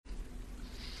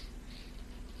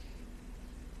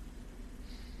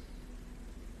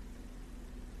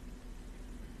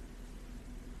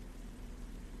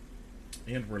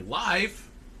And we're live.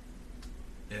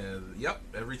 Yep,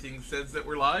 everything says that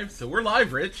we're live. So we're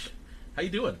live, Rich. How you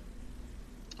doing?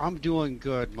 I'm doing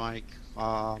good, Mike.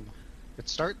 The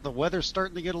weather's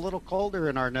starting to get a little colder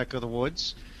in our neck of the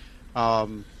woods.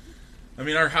 Um, I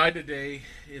mean, our high today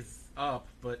is up,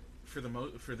 but for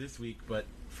this week, but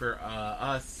for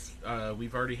us,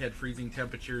 we've already had freezing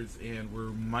temperatures, and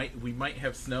we might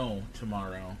have snow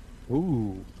tomorrow.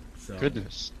 ooh, So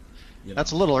goodness, you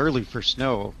that's know, a little early for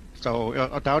snow.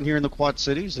 So down here in the Quad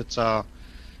Cities, it's kind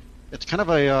of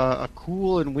a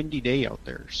cool and windy day out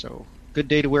there. So good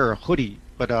day to wear a hoodie,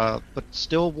 but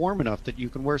still warm enough that you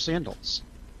can wear sandals.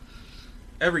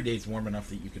 every day's warm enough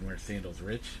that you can wear sandals,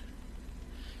 Rich.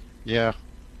 Yeah,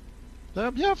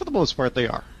 yeah, for the most part they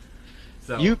are.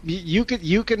 So You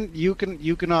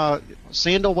can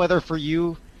sandal weather for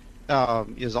you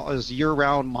is year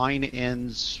round. Mine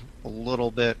ends a little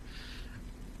bit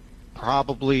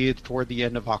probably toward the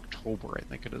end of October. I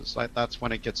think it is. That's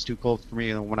when it gets too cold for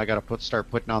me, and when I got to start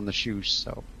putting on the shoes.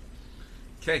 So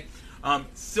okay,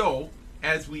 so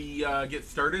as we get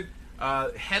started,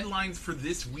 headlines for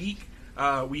this week.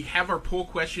 We have our poll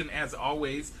question as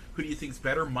always. Who do you think's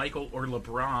better, Michael or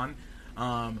LeBron?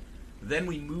 Then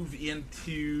we move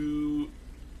into.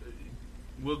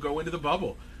 We'll go into the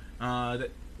bubble.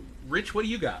 Rich, what do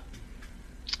you got?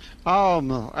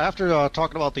 after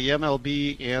talking about the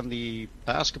MLB and the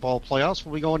basketball playoffs,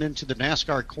 we'll be going into the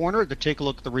NASCAR corner to take a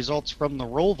look at the results from the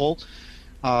Roval.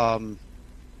 Um,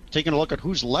 Taking a look at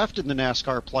who's left in the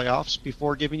NASCAR playoffs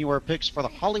before giving you our picks for the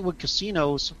Hollywood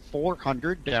Casinos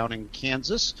 400 down in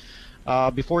Kansas.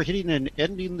 Before hitting and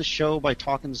ending the show by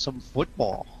talking some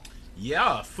football.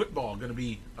 Yeah, football going to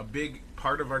be a big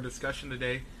part of our discussion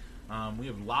today. We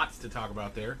have lots to talk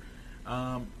about there.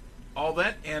 Um, all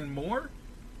that and more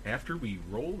after we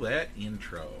roll that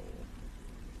intro.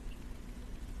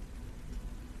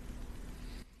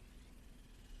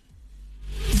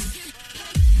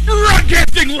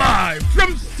 Broadcasting live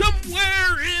from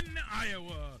somewhere in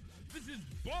Iowa. This is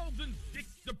Balls and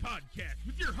Sticks, the podcast,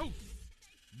 with your hosts,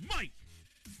 Mike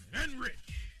and Rich.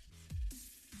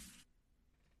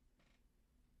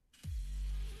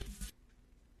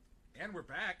 And we're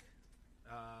back.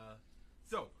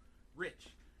 So, Rich,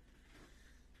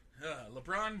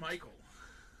 LeBron, Michael,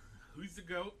 who's the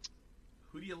GOAT?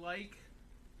 Who do you like?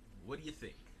 What do you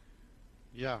think?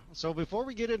 Yeah. So before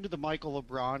we get into the Michael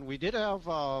LeBron, we did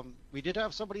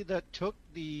have somebody that took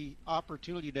the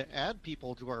opportunity to add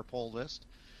people to our poll list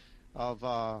of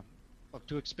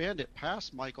to expand it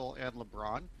past Michael and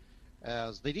LeBron,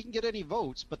 as they didn't get any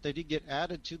votes, but they did get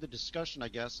added to the discussion, I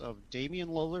guess, of Damian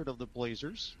Lillard of the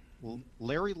Blazers,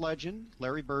 Larry Legend,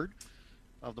 Larry Bird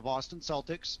of the Boston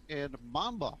Celtics, and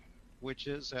Mamba, which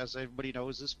is, as everybody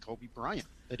knows, is Kobe Bryant.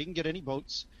 They didn't get any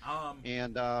votes, Um,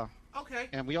 and okay.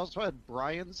 we also had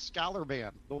Brian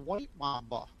Scalabrine, the White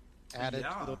Mamba, added to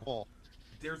Yeah. the poll.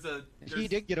 There's a, He there's,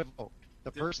 did get a vote.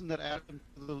 The there, person that added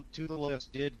him to the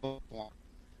list did vote for him.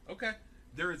 okay.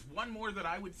 There is one more that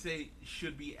I would say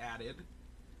should be added.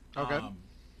 Okay. Um,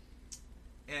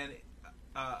 and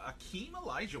Akeem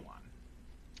Olajuwon.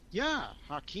 Yeah,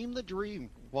 Hakeem the Dream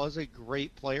was a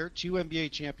great player. Two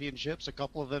NBA championships, a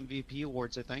couple of MVP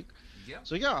awards, I think. Yep.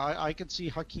 So yeah, I could see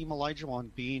Hakeem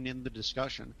Olajuwon being in the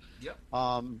discussion. Yep.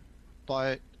 Um,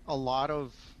 but a lot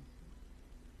of,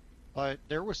 but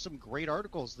there were some great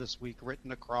articles this week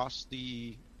written across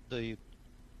the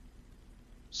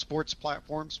sports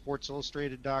platforms,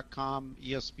 SportsIllustrated.com,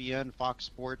 ESPN, Fox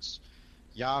Sports,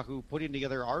 Yahoo, putting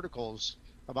together articles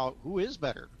about who is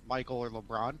better, Michael or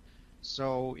LeBron.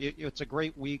 So it's a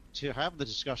great week to have the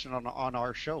discussion on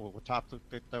our show, a topic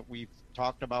that we've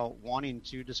talked about wanting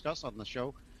to discuss on the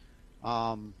show.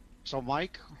 So,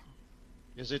 Mike,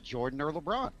 is it Jordan or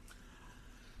LeBron?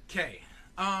 Okay.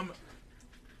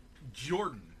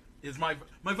 Jordan is my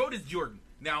vote is Jordan.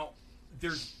 Now,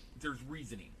 there's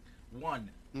reasoning. One,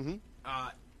 Mm-hmm.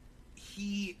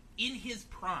 he in his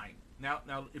prime. Now,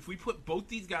 if we put both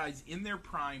these guys in their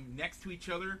prime next to each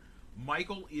other,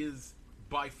 Michael is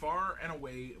by far and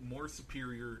away more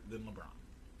superior than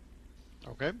LeBron.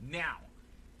 Okay. Now,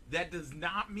 that does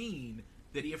not mean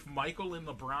that if Michael and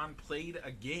LeBron played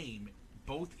a game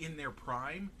both in their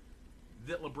prime,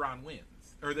 that LeBron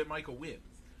wins or that Michael wins.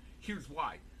 Here's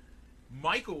why.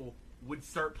 Michael would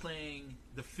start playing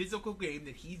the physical game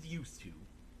that he's used to.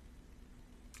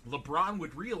 LeBron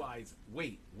would realize,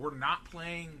 wait, we're not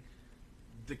playing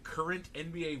the current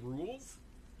NBA rules?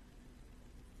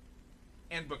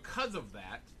 And because of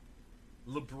that,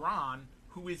 LeBron,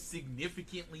 who is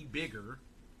significantly bigger,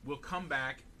 will come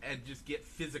back and just get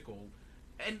physical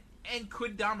and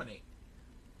could dominate.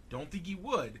 Don't think he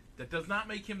would. That does not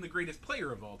make him the greatest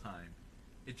player of all time,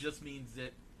 It just means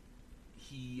that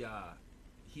he's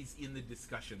in the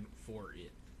discussion for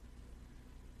it.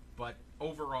 But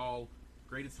overall,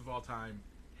 greatest of all time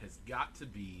has got to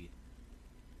be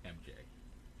MJ.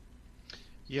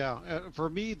 Yeah, for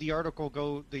me, the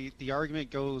the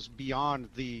argument goes beyond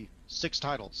the 6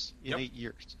 titles in Yep. 8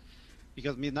 years,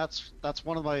 because I mean that's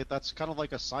one of my that's kind of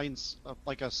like a science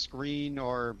like a screen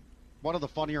or one of the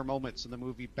funnier moments in the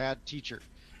movie Bad Teacher,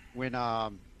 when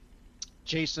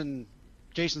Jason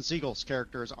Jason Segel's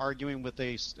character is arguing with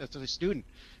a student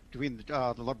between the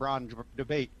LeBron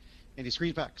debate, and he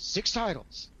screams back, 6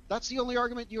 titles. That's the only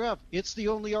argument you have. It's the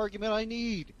only argument I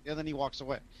need. And then he walks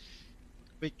away.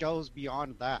 It goes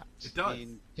beyond that. It does. I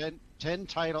mean, 10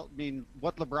 title. I mean,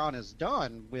 what LeBron has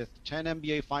done with 10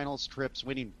 NBA Finals trips,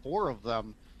 winning 4 of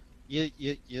them,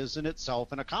 it is in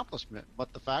itself an accomplishment.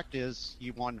 But the fact is,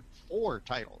 he won 4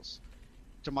 titles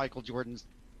to Michael Jordan's.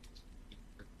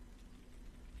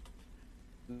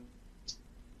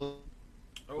 Oh,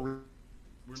 we're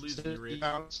losing you, Rich.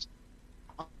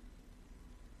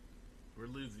 We're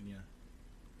losing you.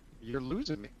 You're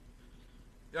losing me.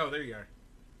 Oh, there you are.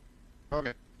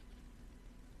 Okay.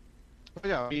 But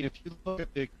yeah, I mean, if you look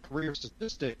at the career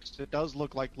statistics, it does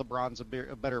look like LeBron's a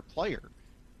better player,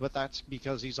 but that's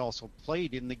because he's also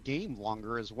played in the game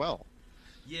longer as well.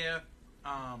 Yeah,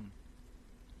 I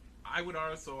would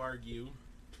also argue,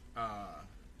 I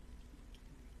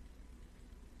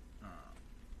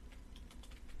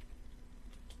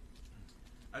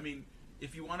mean,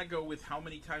 if you want to go with how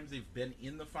many times they've been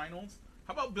in the finals,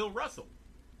 how about Bill Russell?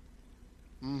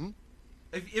 Mm-hmm.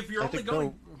 If you're I only think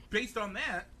going based on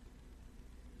that,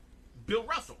 Bill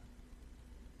Russell.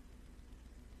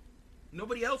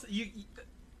 Nobody else. He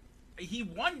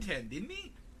won 10, didn't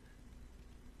he?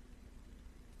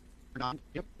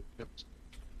 Yep.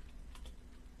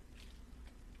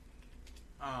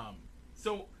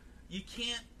 So you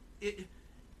can't.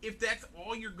 If that's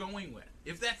all you're going with,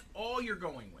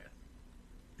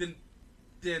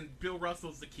 then Bill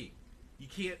Russell's the king. You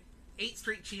can't. 8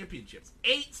 straight championships.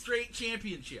 8 straight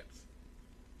championships.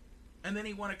 And then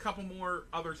he won a couple more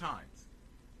other times.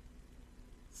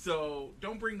 So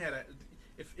don't bring that up.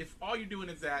 If all you're doing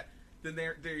is that, then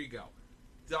there you go.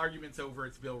 The argument's over.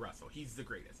 It's Bill Russell. He's the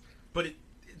greatest. But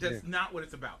that's not what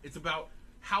it's about. It's about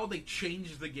how they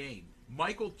changed the game.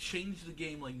 Michael changed the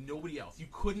game like nobody else. You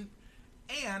couldn't.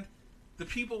 And the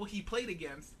people he played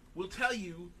against will tell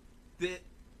you that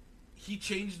he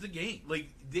changed the game. Like,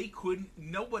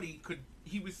 nobody could,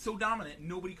 he was so dominant,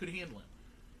 nobody could handle him.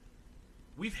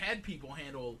 We've had people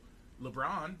handle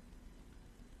LeBron.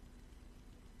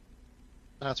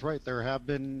 That's right. There have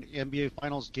been NBA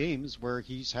Finals games where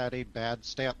he's had a bad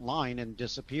stat line and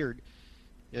disappeared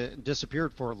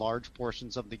for large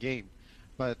portions of the game.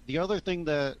 But the other thing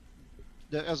that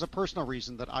as a personal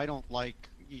reason that I don't like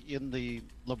in the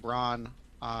LeBron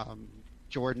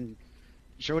Jordan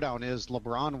showdown is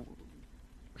LeBron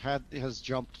has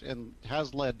jumped and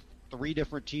has led 3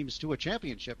 different teams to a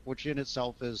championship, which in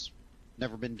itself has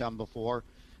never been done before.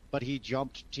 But he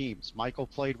jumped teams. Michael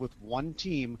played with one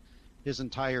team his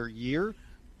entire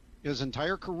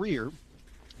career,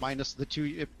 minus the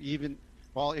 2,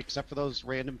 except for those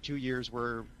random 2 years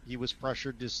where he was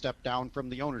pressured to step down from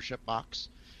the ownership box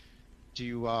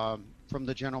from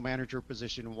the general manager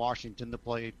position in Washington to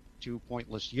play 2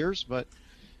 pointless years. But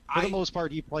for the most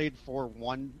part, he played for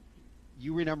one.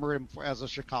 You remember him as a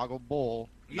Chicago Bull,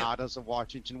 Yep. not as a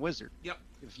Washington Wizard. Yep.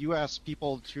 If you ask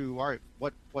people all right,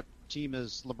 what team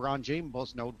is LeBron James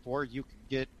most known for, you could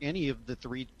get any of the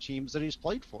 3 teams that he's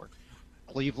played for: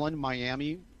 Cleveland,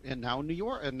 Miami, and now New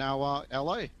York, and now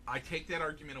L.A. I take that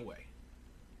argument away.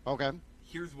 Okay.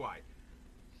 Here's why.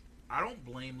 I don't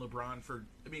blame LeBron for,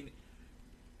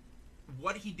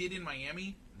 what he did in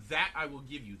Miami, that I will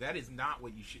give you. That is not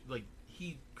what you should,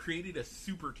 he created a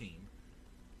super team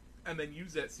and then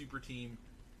used that super team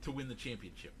to win the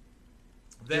championship.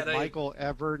 Did Michael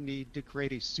ever need to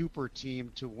create a super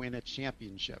team to win a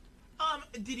championship?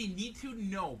 Did he need to?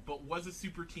 No. But was a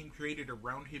super team created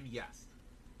around him? Yes.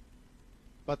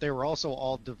 But they were also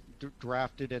all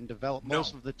drafted and developed. No.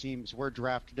 Most of the teams were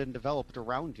drafted and developed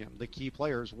around him. The key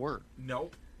players were.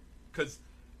 Nope. Because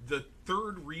the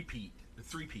repeat,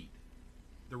 three-peat,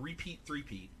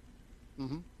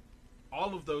 Mm-hmm.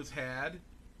 all of those had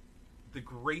the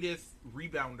greatest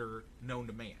rebounder known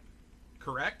to man.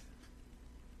 Correct?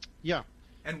 Yeah.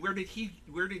 And where did he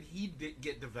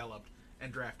get developed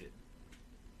and drafted?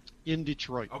 In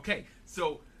Detroit. Okay,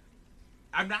 so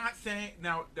I'm not saying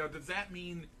now. Does that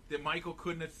mean that Michael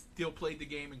couldn't have still played the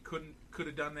game and could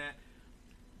have done that?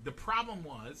 The problem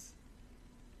was,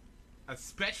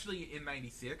 especially in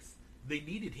 '96, they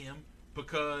needed him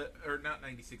because, or not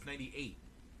 96, 98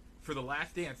 for the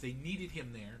Last Dance. They needed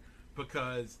him there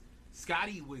because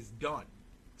Scotty was done.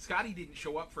 Scotty didn't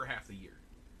show up for half the year,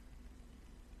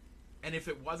 and if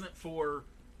it wasn't for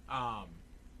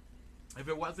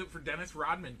Dennis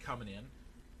Rodman coming in,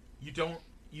 you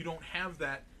don't have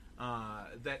that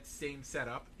that same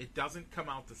setup. It doesn't come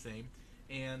out the same,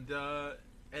 and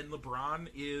LeBron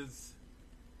is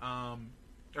and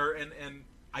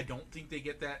I don't think they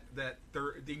get that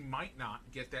third. They might not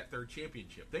get that third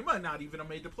championship. They might not even have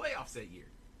made the playoffs that year.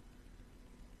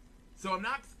 So I'm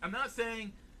not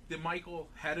saying that Michael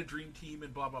had a dream team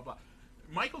and blah blah blah.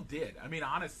 Michael did. I mean,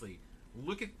 honestly,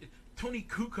 look at Tony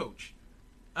Kukoc,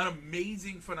 an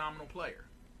amazing, phenomenal player.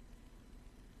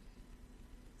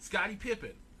 Scottie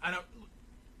Pippen, an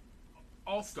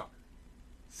all-star,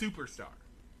 superstar,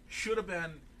 should have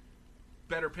been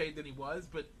better paid than he was,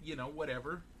 but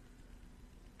whatever.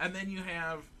 And then you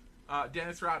have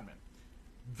Dennis Rodman.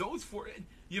 Those four.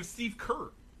 You have Steve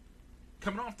Kerr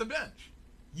coming off the bench.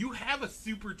 You have a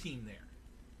super team there.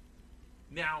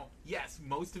 Now, yes,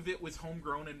 most of it was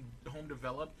homegrown and home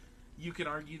developed. You can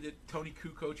argue that Tony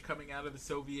Kukoc coming out of the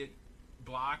Soviet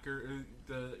bloc or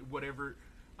the whatever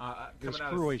coming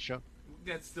out Croatia.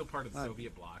 That's still part of the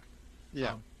Soviet bloc.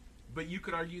 Yeah. But you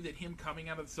could argue that him coming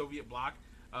out of the Soviet bloc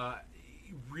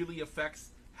really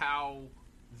affects how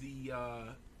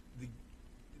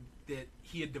that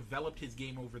he had developed his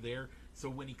game over there. So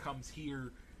when he comes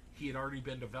here, he had already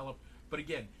been developed. But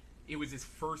again, it was his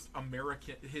first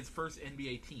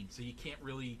NBA team, so you can't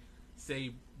really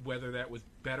say whether that was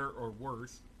better or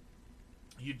worse.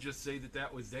 You'd just say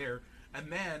that was there, and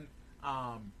then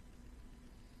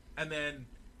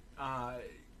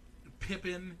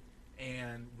Pippen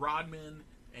and Rodman,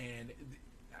 and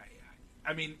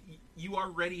I mean, you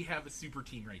already have a super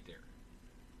team right there.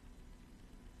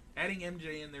 Adding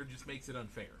MJ in there just makes it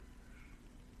unfair.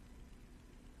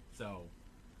 So,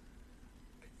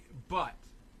 but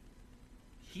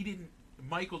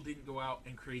Michael didn't go out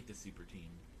and create the super team.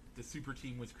 The super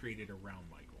team was created around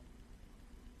Michael.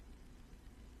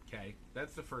 Okay,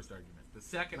 that's the first argument. The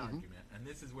second argument, and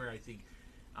this is where I think,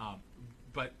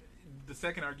 but the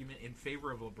second argument in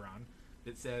favor of LeBron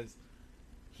that says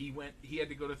he had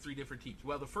to go to 3 different teams.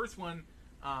 Well, the first one,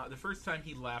 the first time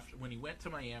he left, when he went to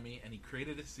Miami and he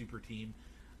created a super team,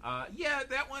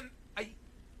 that one,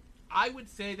 I would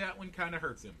say that one kind of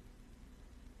hurts him.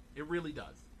 It really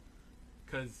does.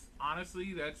 Because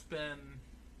honestly, that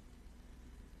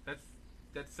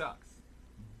sucks.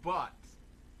 But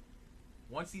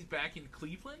once he's back in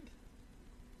Cleveland,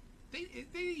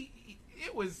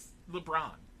 it was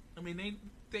LeBron. I mean,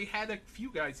 they had a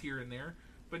few guys here and there,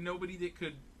 but nobody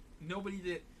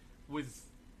that was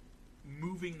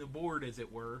moving the board, as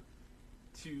it were,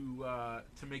 to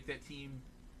make that team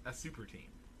a super team.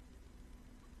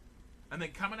 And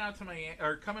then coming out to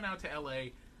LA,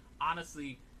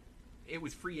 honestly, it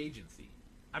was free agency.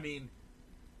 I mean,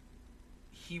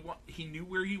 he knew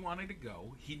where he wanted to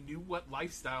go. He knew what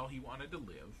lifestyle he wanted to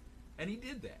live, and he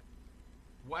did that.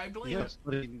 Why blame him? Yes,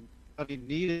 but he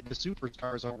needed the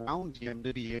superstars around him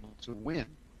to be able to win.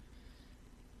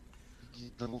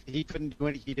 He couldn't do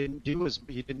it. He didn't do as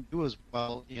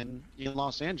well in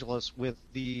Los Angeles with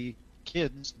the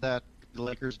kids that the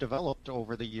Lakers developed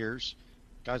over the years.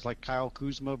 Guys like Kyle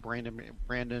Kuzma, Brandon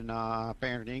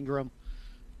Ingram,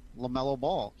 LaMelo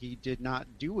Ball. He did not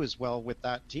do as well with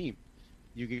that team.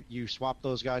 You swap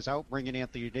those guys out, bring in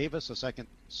Anthony Davis, a second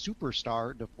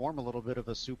superstar, to form a little bit of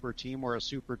a super team or a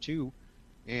super two,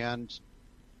 and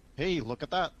hey, look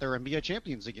at that, they're NBA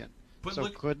champions again. But so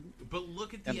look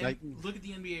at the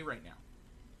NBA right now.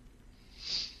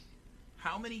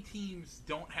 How many teams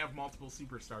don't have multiple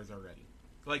superstars already?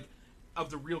 Like, of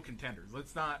the real contenders.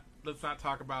 Let's not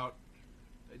talk about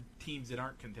teams that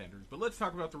aren't contenders, but let's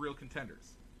talk about the real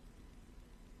contenders.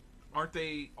 Aren't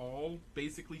they all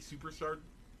basically superstar,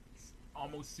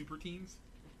 almost super teams?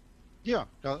 Yeah,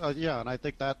 and I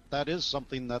think that is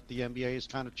something that the NBA has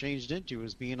kind of changed into,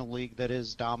 is being a league that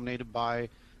is dominated by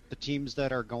the teams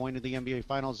that are going to the NBA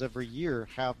Finals every year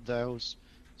have those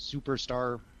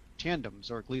superstar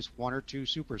tandems, or at least one or two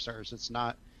superstars. It's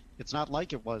not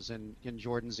like it was in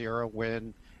Jordan's era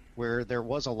where there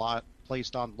was a lot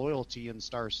placed on loyalty and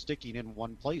stars sticking in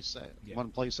one place at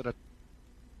a.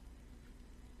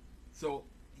 So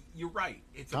you're right.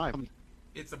 It's time.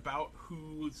 It's about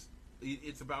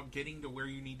getting to where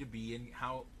you need to be and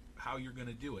how you're going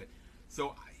to do it.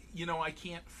 So I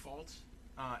can't fault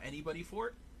anybody for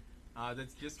it.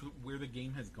 That's just where the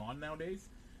game has gone nowadays,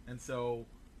 and so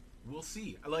we'll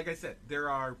see. Like I said, there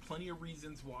are plenty of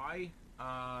reasons why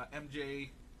MJ.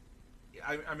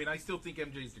 I mean, I still think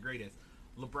MJ is the greatest,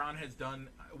 LeBron has done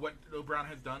what LeBron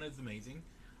has done is amazing.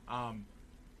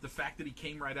 The fact that he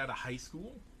came right out of high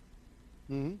school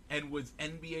Mm-hmm. and was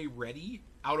NBA ready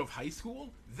out of high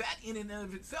school, that in and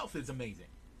of itself is amazing.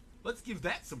 Let's give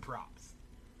that some props.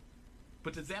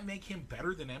 But does that make him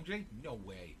better than MJ? No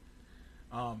way.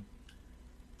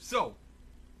 So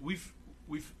we've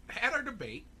had our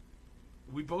debate.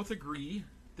 We both agree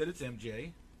that it's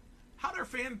MJ. How'd our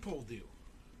fan poll do?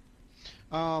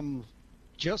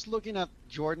 Just looking at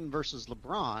Jordan versus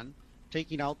LeBron,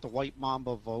 taking out the White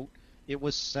Mamba vote, it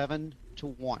was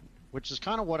 7-1, which is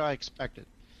kind of what I expected.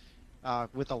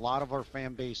 With a lot of our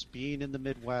fan base being in the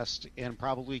Midwest and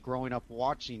probably growing up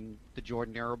watching the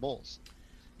Jordan era Bulls.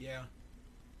 Yeah.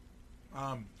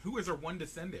 Who is our one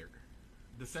descendant?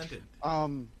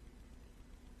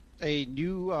 A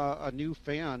new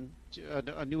fan,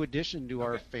 a new addition to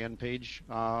our fan page,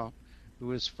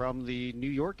 who is from the New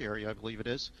York area, I believe it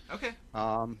is. Okay.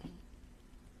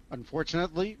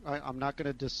 Unfortunately, I'm not going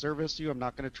to disservice you. I'm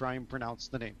not going to try and pronounce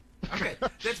the name. Okay,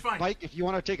 that's fine. Mike, if you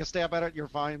want to take a stab at it, you're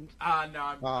fine.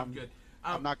 No, I'm good.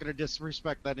 I'm not going to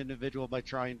disrespect that individual by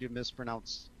trying to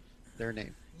mispronounce their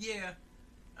name. Yeah.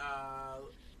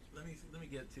 Let me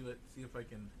get to it. See if I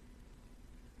can.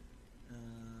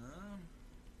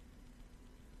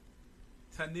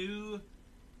 Tanu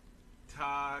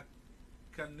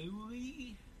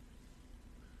Takanui.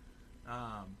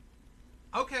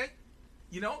 Okay.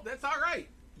 That's all right.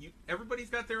 Everybody's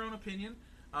got their own opinion.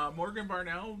 Morgan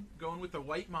Barnell going with the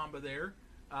White Mamba there.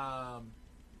 I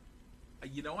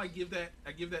give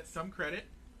that some credit.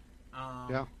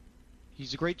 Yeah.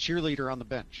 He's a great cheerleader on the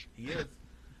bench. He is.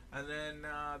 And then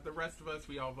the rest of us,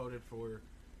 we all voted for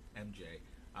MJ.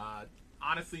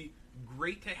 Honestly,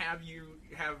 great to have you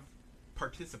have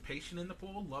participation in the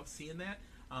poll. Love seeing that.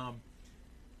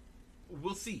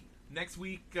 We'll see. Next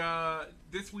week,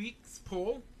 this week's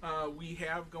poll, we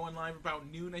have going live about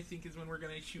noon, I think is when we're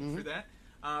going to shoot for that.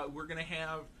 We're going to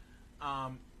have,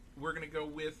 we're going to go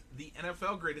with the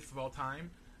NFL greatest of all time,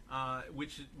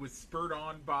 which was spurred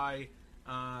on by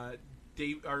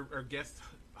Dave, our guest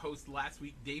host last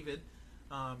week, David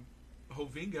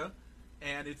Hovinga,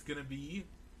 and it's going to be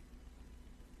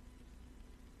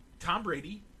Tom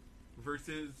Brady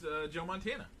versus Joe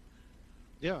Montana.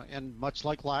 Yeah, and much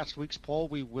like last week's poll,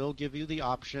 we will give you the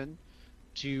option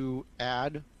to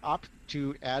add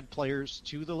players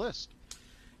to the list.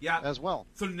 Yeah, as well.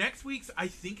 So next week's, I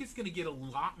think it's going to get a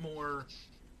lot more.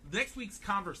 Next week's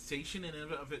conversation in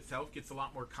and of itself gets a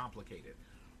lot more complicated.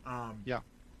 Yeah.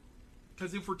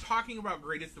 Because if we're talking about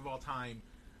greatest of all time,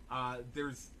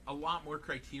 there's a lot more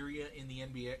criteria in the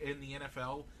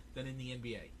NFL than in the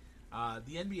NBA.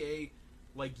 The NBA,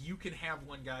 like, you can have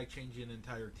one guy change an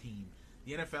entire team.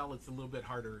 The NFL, it's a little bit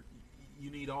harder. You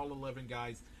need all 11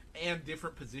 guys, and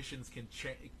different positions can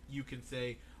you can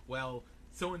say, well,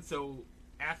 so and so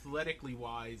athletically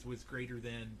wise was greater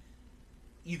than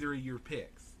either of your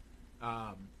picks.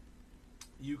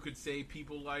 You could say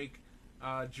people like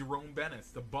Jerome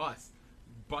Bennis, the busted.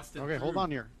 Okay, through. hold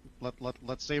on here.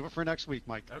 Let's save it for next week,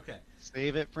 Mike. Okay.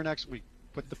 Save it for next week.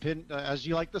 Put the pin, as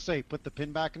you like to say, put the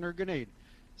pin back in her grenade.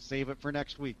 Save it for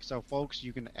next week. So, folks,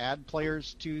 you can add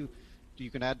players to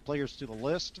the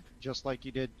list, just like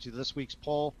you did to this week's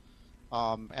poll.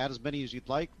 Add as many as you'd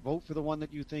like. Vote for the one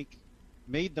that you think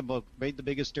made the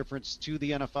biggest difference to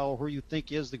the NFL, who you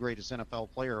think is the greatest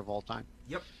NFL player of all time.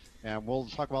 Yep. And we'll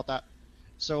talk about that.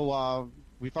 So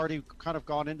we've already kind of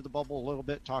gone into the bubble a little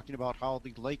bit, talking about how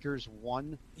the Lakers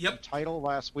won the title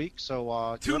last week.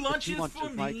 So two lunches for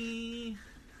Mike. me.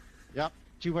 Yep,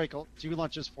 two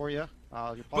lunches for you.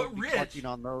 You'll probably be collecting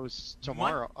on those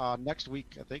tomorrow, next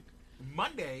week, I think.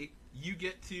 Monday, you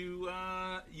get to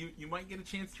you might get a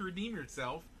chance to redeem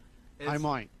yourself. I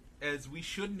might, as we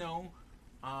should know.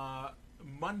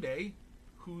 Monday,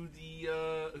 who's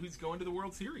going to the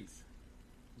World Series?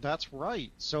 That's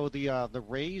right. So the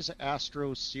Rays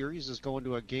Astros series is going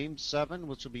to a Game 7,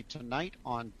 which will be tonight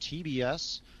on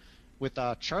TBS, with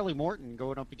Charlie Morton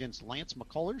going up against Lance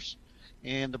McCullers,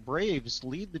 and the Braves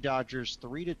lead the Dodgers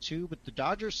 3-2. But the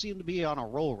Dodgers seem to be on a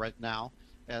roll right now,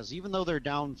 as even though they're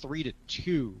down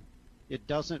 3-2, it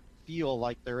doesn't feel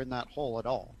like they're in that hole at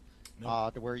all.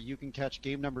 To where you can catch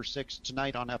game number 6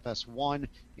 tonight on FS1,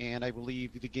 and I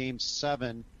believe the Game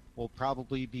 7 will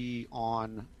probably be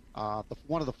on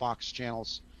one of the Fox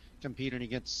channels, competing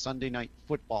against Sunday Night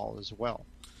Football as well.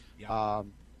 Yeah.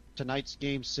 Tonight's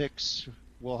Game 6,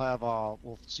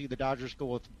 we'll see the Dodgers go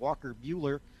with Walker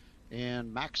Buehler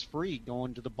and Max Free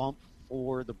going to the bump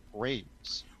for the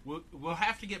Braves. We'll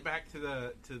have to get back to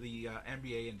the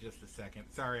NBA in just a second.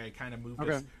 Sorry, I kind of moved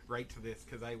us right to this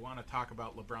because I want to talk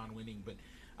about LeBron winning. But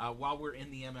while we're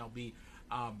in the MLB,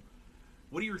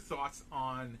 What are your thoughts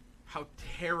on how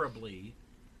terribly,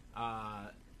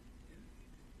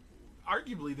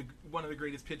 arguably one of the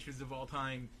greatest pitchers of all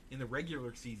time in the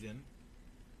regular season,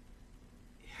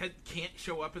 can't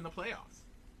show up in the playoffs?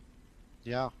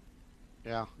 Yeah,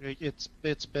 yeah. It's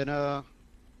been a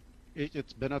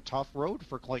tough road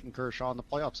for Clayton Kershaw in the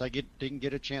playoffs. Didn't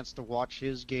get a chance to watch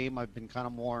his game. I've been kind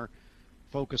of more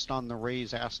focused on the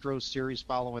Rays Astros series,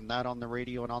 following that on the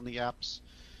radio and on the apps.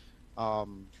 How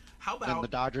about and the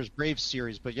Dodgers Braves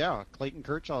series? But yeah, Clayton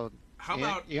Kershaw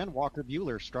and Walker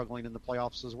Buehler struggling in the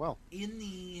playoffs as well. In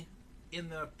the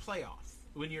playoffs,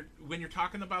 when you're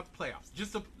talking about the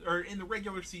playoffs, or in the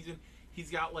regular season, he's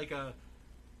got like a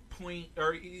point,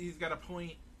 or he's got a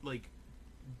point like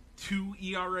 2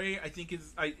 ERA. I think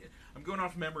I'm going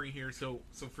off memory here, so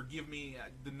forgive me.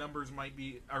 The numbers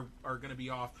are going to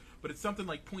be off, but it's something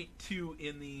like .2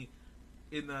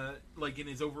 in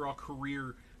his overall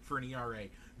career for an ERA.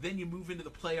 Then you move into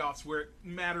the playoffs where it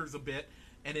matters a bit,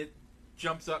 and it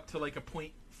jumps up to like a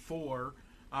 .4.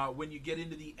 When you get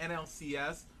into the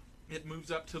NLCS, it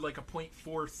moves up to like a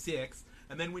 .46,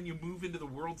 and then when you move into the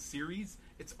World Series,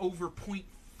 it's over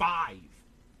 .5.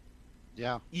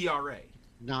 Yeah. ERA.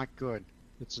 Not good.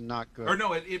 It's not good. Or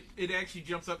no, it actually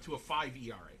jumps up to a 5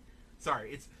 ERA.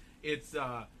 Sorry, it's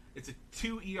a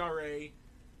 2 ERA,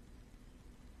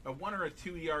 a 1 or a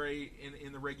 2 ERA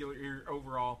in the regular year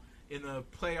overall. In the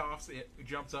playoffs, it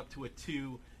jumps up to a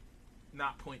 2,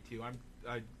 not .2.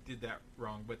 I did that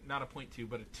wrong, but not a .2,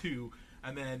 but a 2.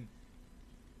 And then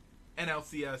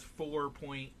NLCS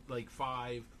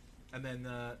 4.5, and then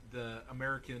the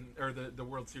American or the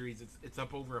World Series, it's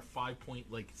up over a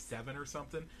 5.7 or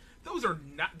something.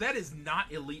 That is not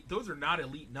elite. Those are not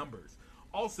elite numbers.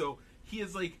 Also, he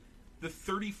is like the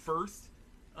 31st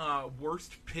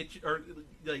worst pitch, or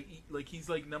like he's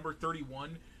like number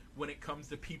 31 when it comes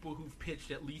to people who've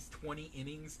pitched at least 20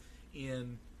 innings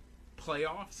in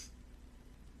playoffs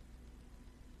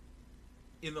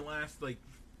in the last like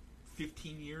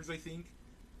 15 years, I think.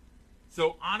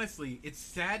 So honestly, it's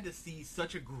sad to see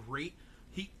such a great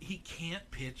he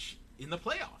can't pitch in the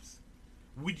playoffs.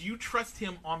 Would you trust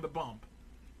him on the bump?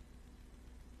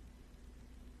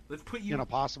 Let's put you in a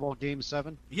possible Game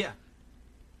 7. Yeah.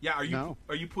 Are you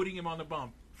putting him on the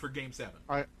bump for Game 7?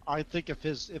 I think if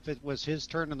it was his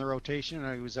turn in the rotation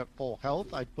and he was at full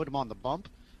health, I'd put him on the bump.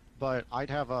 But I'd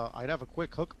have a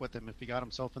quick hook with him if he got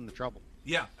himself into trouble.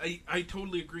 Yeah, I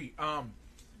totally agree.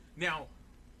 Now,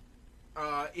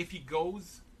 if he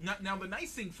goes now, the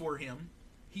nice thing for him,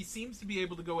 he seems to be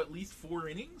able to go at least 4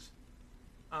 innings.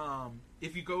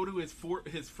 If you go to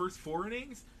his first 4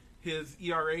 innings, his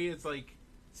ERA is like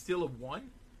still a 1,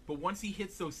 but once he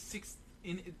hits those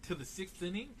to the 6th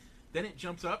inning, then it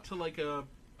jumps up to like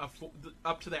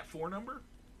up to that 4 number.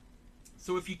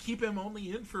 So if you keep him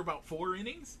only in for about 4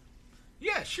 innings,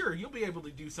 yeah, sure, you'll be able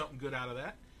to do something good out of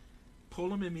that.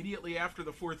 Pull him immediately after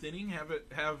the 4th inning. Have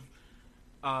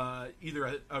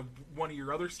either one of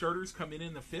your other starters come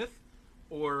in the 5th,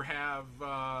 or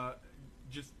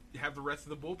just have the rest of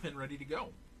the bullpen ready to go.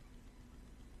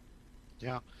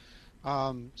 Yeah.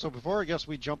 So before I guess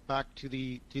we jump back to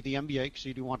the NBA, because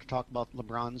you do want to talk about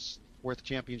LeBron's 4th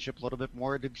championship a little bit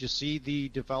more, did you see the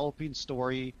developing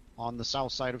story on the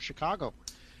south side of Chicago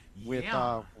with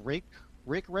Rick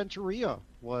Renteria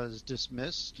was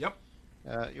dismissed? Yep.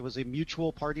 It was a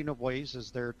mutual parting of ways,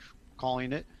 as they're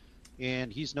calling it,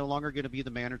 and he's no longer going to be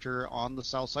the manager on the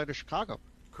south side of Chicago.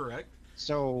 Correct.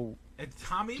 So, and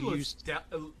Tommy Lasorda?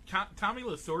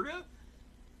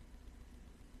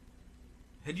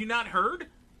 Had you not heard?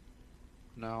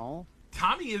 No.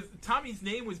 Tommy's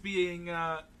name was being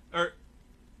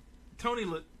Tony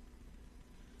La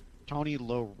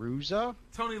Russa?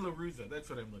 Tony La Russa, that's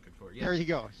what I'm looking for. Yeah. There you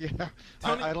go. Yeah.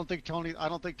 I don't think Tommy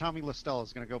La Stella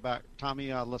is going to go back.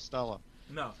 Tommy La Stella.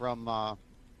 No. From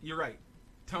you're right.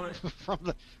 Tony from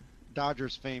the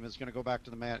Dodgers fame is going to go back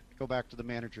to the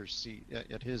manager's seat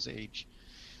at his age.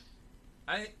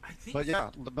 I think. But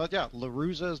yeah, La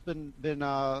Russa has been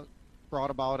brought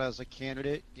about as a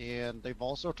candidate, and they've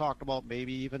also talked about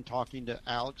maybe even talking to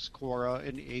Alex Cora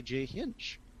and AJ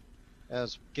Hinch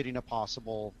as getting a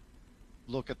possible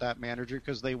look at that manager,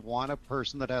 because they want a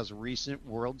person that has recent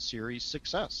World Series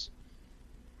success.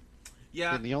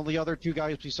 Yeah. And the only other 2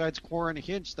 guys besides Cora and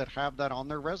Hinch that have that on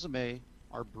their resume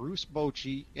are Bruce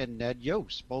Bochy and Ned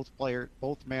Yost, both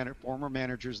former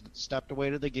managers that stepped away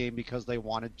to the game because they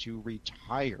wanted to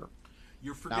retire.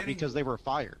 You're forgetting, not because they were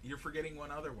fired. You're forgetting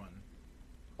one other one.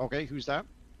 Okay, who's that?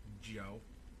 Joe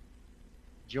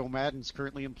Maddon's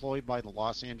currently employed by the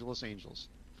Los Angeles Angels.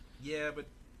 Yeah, but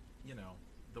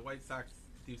the White Sox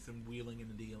do some wheeling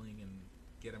and dealing and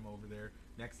get him over there.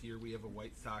 next year we have a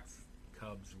White Sox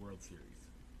Cubs World Series.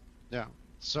 Yeah.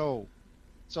 So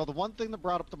the one thing that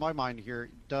brought up to my mind here,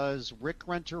 does Rick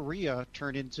Renteria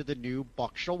turn into the new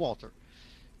Buck Showalter?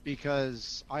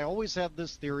 Because I always had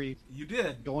this theory You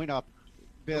did. going up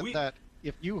We that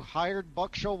if you hired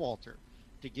Buck Showalter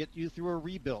to get you through a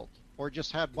rebuild, or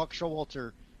just had Buck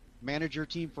Showalter manage your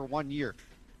team for 1 year,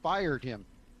 fired him,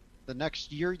 the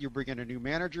next year you bring in a new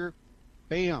manager,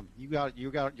 bam, you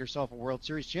got yourself a World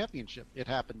Series championship. It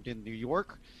happened in New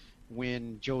York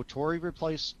when Joe Torre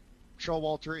replaced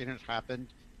Showalter, and it happened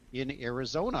in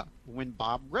Arizona when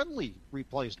Bob Renly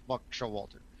replaced Buck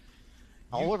Showalter.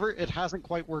 However, it hasn't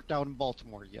quite worked out in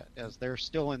Baltimore yet, as they're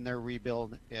still in their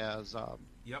rebuild, as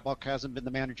Yep. Buck hasn't been the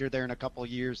manager there in a couple of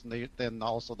years, and they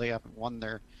haven't won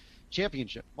their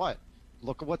championship. But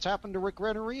look at what's happened to Rick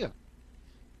Renteria.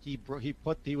 He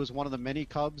was one of the many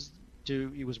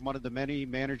he was one of the many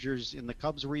managers in the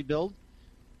Cubs rebuild.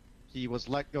 He was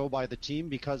let go by the team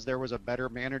because there was a better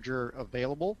manager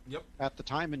available Yep. at the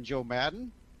time in Joe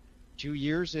Madden. 2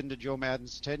 years into Joe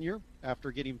Madden's tenure,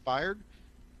 after getting fired,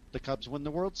 the Cubs win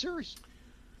the World Series.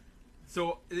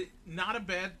 So not a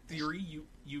bad theory.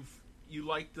 You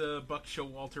like the Buck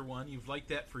Showalter one. You've liked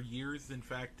that for years. In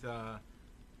fact,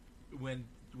 when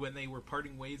they were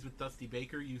parting ways with Dusty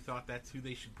Baker, you thought that's who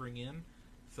they should bring in,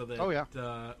 so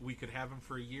that we could have him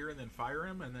for a year and then fire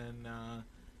him and then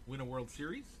win a World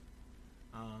Series.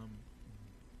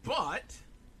 But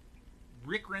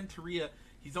Rick Renteria,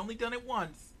 he's only done it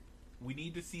once. We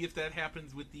need to see if that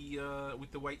happens with the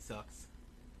White Sox,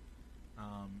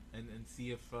 and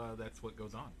see if that's what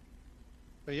goes on.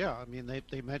 But yeah, I mean,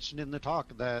 they mentioned in the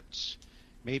talk that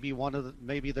maybe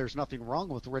there's nothing wrong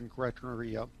with Rick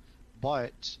Renteria,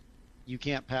 but you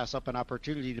can't pass up an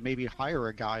opportunity to maybe hire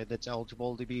a guy that's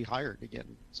eligible to be hired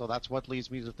again. So that's what leads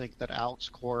me to think that Alex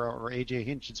Cora or AJ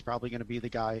Hinch is probably going to be the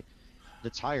guy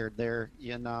that's hired there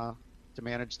to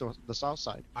manage the South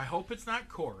Side. I hope it's not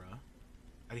Cora.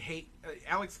 I hate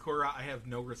Alex Cora. I have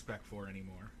no respect for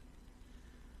anymore.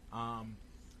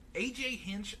 AJ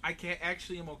Hinch, I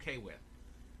am okay with.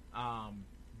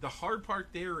 The hard part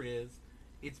there is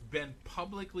it's been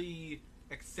publicly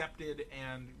accepted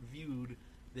and viewed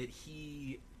that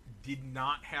he did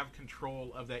not have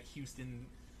control of that Houston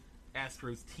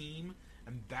Astros team,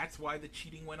 and that's why the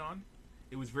cheating went on.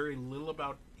 It was very little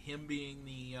about him being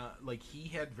he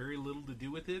had very little to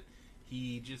do with it.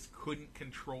 He just couldn't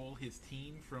control his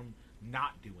team from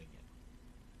not doing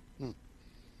it.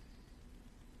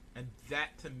 And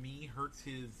that to me hurts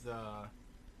it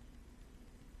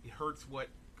hurts what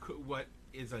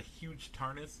is a huge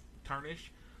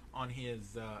tarnish on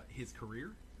his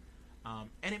career.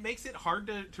 And it makes it hard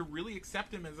to really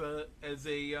accept him as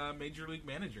a major league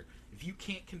manager. If you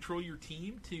can't control your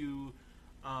team to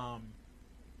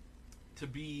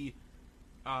be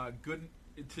good,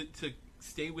 to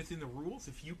stay within the rules,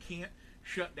 if you can't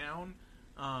shut down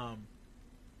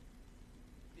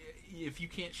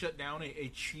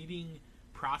a cheating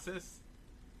process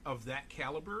of that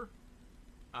caliber,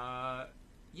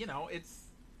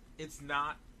 it's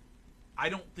not. I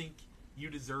don't think you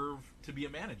deserve to be a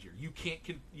manager. You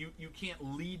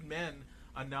can't lead men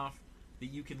enough that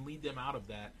you can lead them out of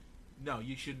that. No,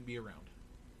 you shouldn't be around.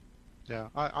 Yeah,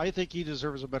 I think he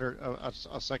deserves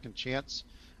a second chance.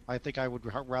 I think I would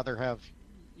rather have,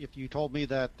 if you told me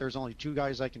that there's only two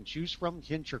guys I can choose from,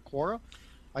 Hinch or Cora,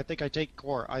 I think I take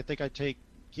Cora. I think I take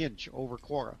Hinch over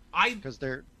Cora. Because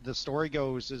the story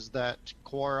goes is that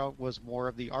Cora was more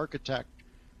of the architect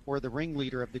or the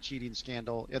ringleader of the cheating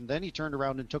scandal, and then he turned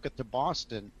around and took it to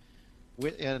Boston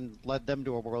and led them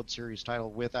to a World Series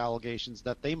title with allegations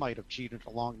that they might have cheated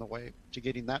along the way to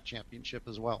getting that championship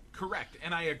as well. Correct,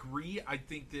 and I agree. I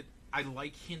think that I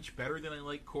like Hinch better than I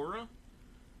like Cora.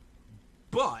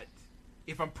 But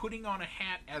if I'm putting on a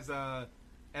hat as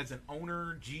an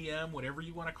owner, GM, whatever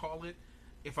you want to call it,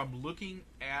 if I'm looking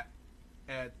at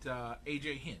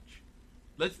AJ Hinch,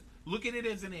 let's look at it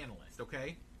as an analyst,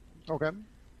 okay? Okay.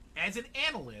 As an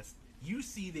analyst, you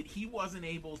see that he wasn't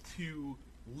able to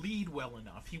lead well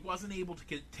enough. He wasn't able to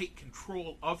take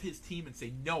control of his team and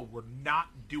say, no, we're not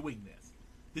doing this.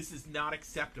 This is not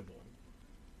acceptable.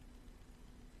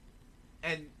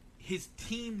 And his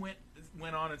team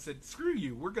went on and said, screw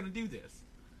you, we're going to do this.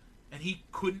 And he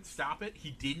couldn't stop it.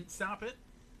 He didn't stop it.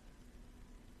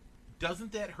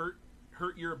 Doesn't that hurt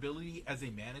your ability as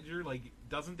a manager? Like,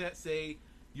 doesn't that say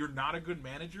you're not a good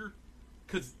manager?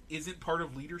 Because isn't part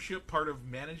of leadership, part of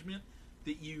management,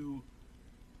 that you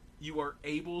are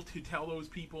able to tell those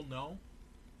people no?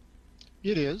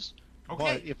 It is. Okay.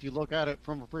 But if you look at it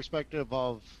from a perspective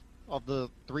of the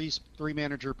three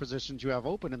manager positions you have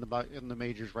open in the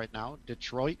majors right now,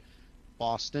 Detroit,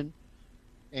 Boston,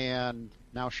 and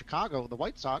now Chicago, the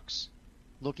White Sox,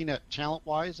 looking at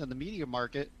talent-wise and the media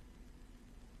market,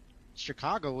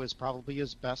 Chicago is probably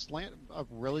his best a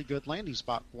really good landing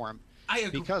spot for him. I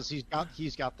agree. Because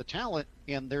he's got the talent,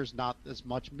 and there's not as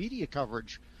much media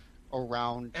coverage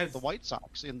around the White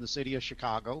Sox in the city of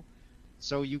Chicago.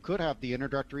 So you could have the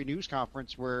introductory news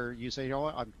conference where you say, you know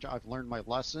what, I've learned my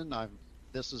lesson.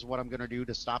 This is what I'm going to do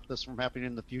to stop this from happening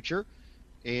in the future,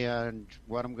 and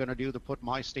what I'm going to do to put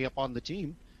my stamp on the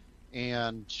team.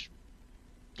 And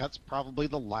that's probably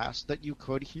the last that you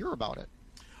could hear about it.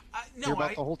 No, the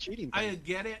whole cheating thing. I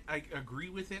get it. I agree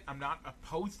with it. I'm not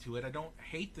opposed to it. I don't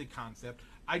hate the concept.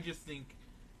 I just think,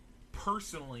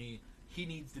 personally, he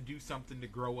needs to do something to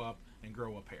grow up and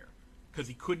grow a pair. Because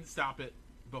he couldn't stop it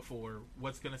before.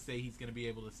 What's going to say he's going to be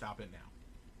able to stop it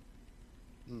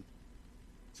now?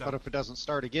 So, but if it doesn't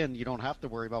start again, you don't have to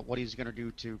worry about what he's going to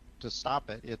do to stop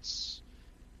it. It's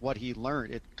what he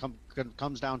learned. It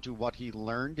comes down to what he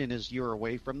learned in his year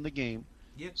away from the game.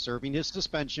 Yep. Serving his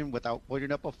suspension without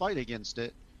putting up a fight against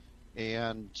it,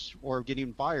 or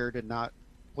getting fired and not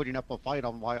putting up a fight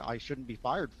on why I shouldn't be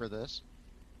fired for this,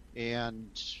 and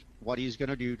what he's going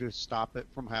to do to stop it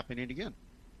from happening again.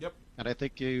 Yep. And I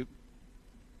think it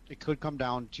could come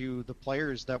down to the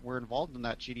players that were involved in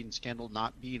that cheating scandal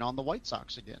not being on the White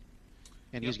Sox again.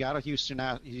 And he's got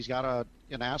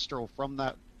an Astro from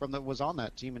that was on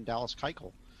that team in Dallas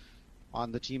Keuchel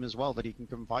on the team as well that he can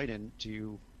confide in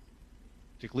to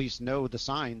at least know the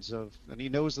signs of, and he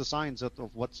knows the signs of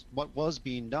what was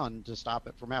being done to stop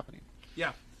it from happening.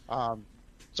 Yeah.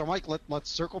 So Mike, let's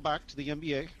circle back to the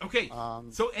NBA. Okay.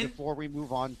 Before we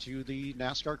move on to the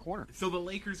NASCAR corner. So the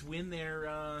Lakers win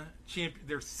their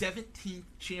 17th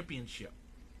championship.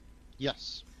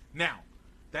 Yes. Now,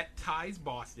 that ties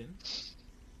Boston,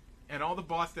 and all the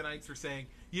Bostonites are saying,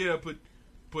 yeah, but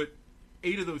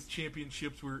 8 of those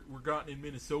championships were gotten in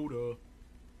Minnesota.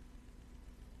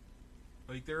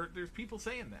 Like there's people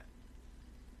saying that.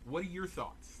 What are your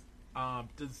thoughts?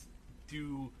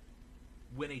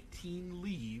 When a team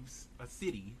leaves a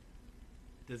city,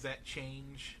 does that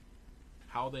change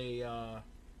how they?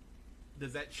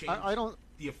 Does that change? I don't.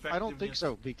 The effectiveness? I don't think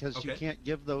so, because you can't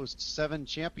give those 7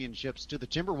 championships to the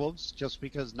Timberwolves just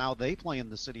because now they play in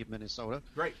the city of Minnesota.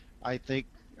 Right. I think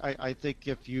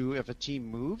if a team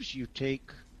moves, you take,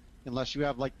 unless you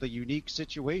have like the unique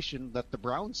situation that the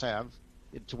Browns have,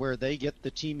 to where they get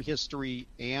the team history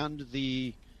and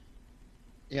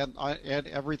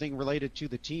everything related to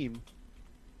the team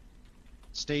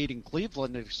stayed in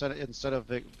Cleveland instead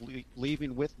of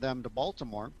leaving with them to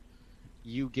Baltimore,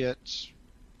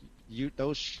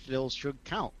 those still should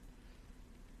count.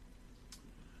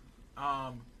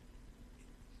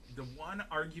 The one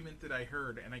argument that I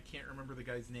heard, and I can't remember the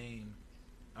guy's name,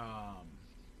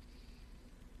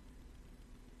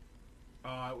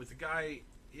 it was a guy.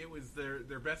 It was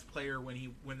their best player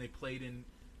when they played in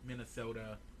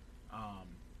Minnesota.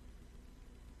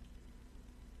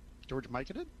 George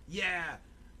Mikan? Yeah.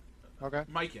 Okay.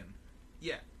 Mikan.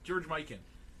 Yeah, George Mikan.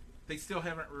 They still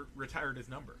haven't retired his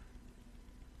number.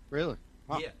 Really?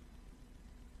 Wow. Yeah.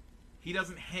 He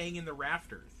doesn't hang in the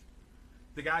rafters.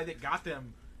 The guy that got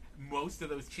them most of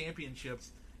those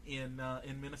championships in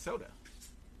Minnesota.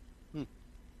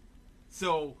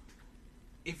 So,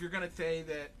 if you're going to say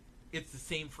that it's the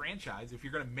same franchise, if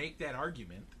you're going to make that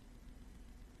argument,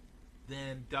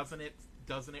 then doesn't it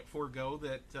forego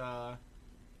that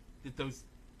those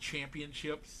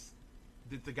championships,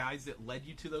 that the guys that led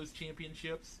you to those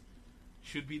championships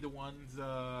should be the ones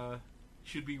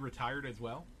should be retired as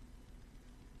well?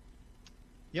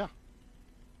 Yeah.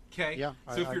 Okay. Yeah,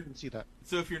 so I can see that.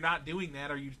 So if you're not doing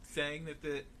that, are you saying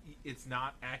that it's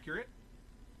not accurate?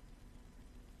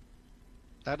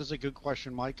 That is a good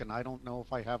question, Mike, and I don't know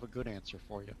if I have a good answer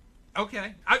for you.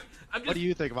 Okay. I'm just, what do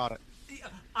you think about it?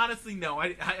 Honestly, no.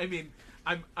 I mean,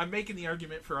 I'm making the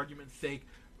argument for argument's sake.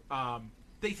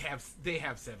 They have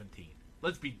 17.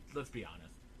 Let's be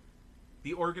honest.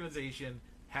 The organization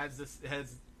has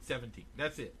 17.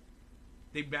 That's it.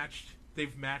 They've matched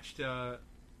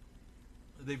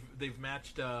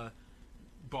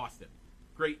Boston.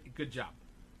 Great, good job.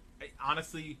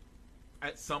 Honestly,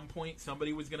 at some point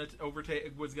somebody was going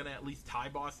to at least tie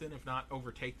Boston, if not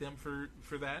overtake them for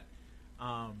that.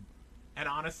 And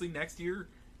honestly, next year,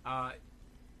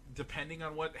 depending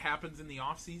on what happens in the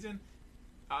off season,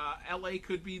 LA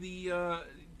could be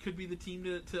the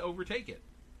team to overtake it.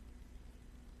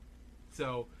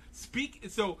 So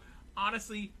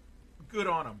honestly, good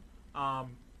on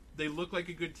them. They look like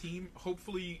a good team.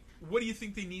 Hopefully, what do you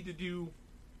think they need to do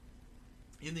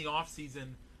in the off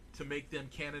season to make them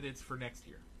candidates for next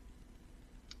year?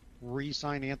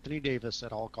 re-sign Anthony Davis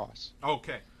at all costs.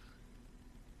 Okay.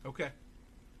 Okay.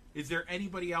 Is there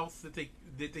anybody else that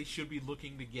they should be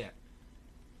looking to get?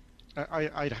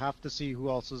 I'd have to see who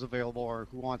else is available or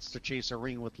who wants to chase a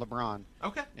ring with LeBron.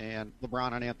 Okay. And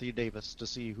LeBron and Anthony Davis to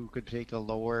see who could take a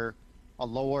lower,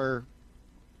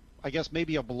 I guess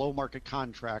maybe a below market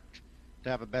contract to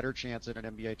have a better chance at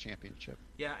an NBA championship.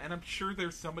 Yeah, and I'm sure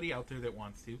there's somebody out there that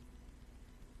wants to.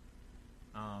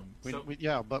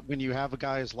 But when you have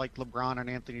guys like LeBron and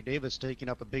Anthony Davis taking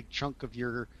up a big chunk of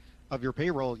your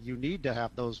payroll, you need to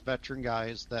have those veteran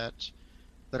guys that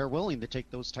are willing to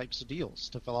take those types of deals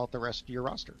to fill out the rest of your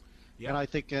roster. Yeah. And I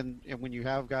think, and when you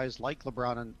have guys like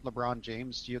LeBron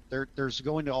James, there's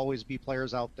going to always be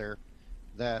players out there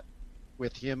that,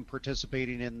 with him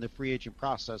participating in the free agent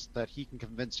process, that he can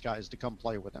convince guys to come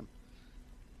play with him.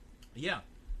 Yeah.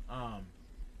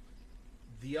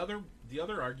 The other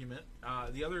argument,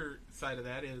 the other side of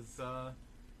that is, do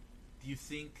you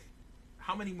think,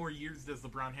 how many more years does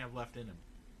LeBron have left in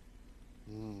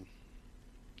him?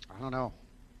 I don't know.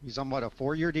 He's on what, a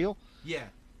 4-year deal? Yeah.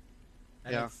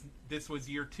 And this was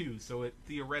year 2, so it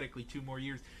theoretically 2 more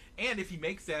years. And if he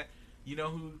makes that, you know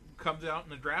who comes out in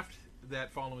the draft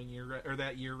that following year, or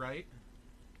that year, right?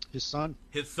 His son.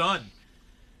 His son.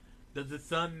 Does his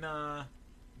son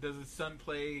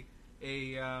play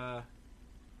a?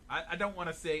 I don't want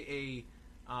to say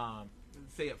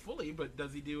say it fully, but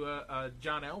does he do a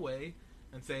John Elway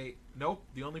and say, nope,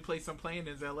 the only place I'm playing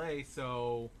is L.A.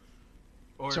 So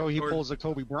he pulls a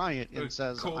Kobe Bryant and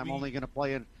says, I'm only going to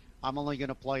play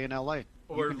in L.A.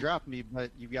 You can draft me, but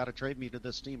you've got to trade me to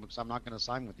this team because I'm not going to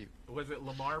sign with you. Was it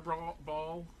LeVar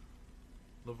Ball?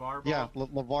 Yeah,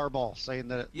 LeVar Ball saying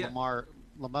that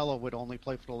LaMelo would only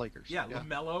play for the Lakers. Yeah,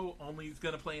 LaMelo only is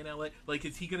going to play in L.A. Like,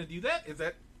 is he going to do that? Is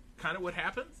that kind of what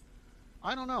happens?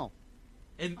 I don't know.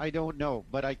 And I don't know,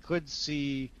 but I could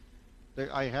see.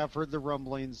 I have heard the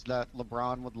rumblings that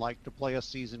LeBron would like to play a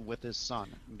season with his son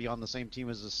and be on the same team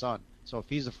as his son. So if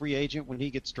he's a free agent when he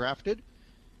gets drafted,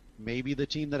 maybe the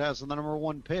team that has the number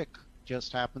 1 pick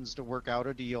just happens to work out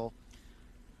a deal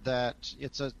that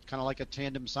it's a kind of like a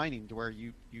tandem signing to where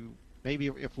you maybe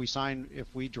if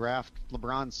we draft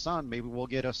LeBron's son, maybe we'll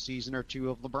get a season or 2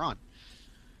 of LeBron.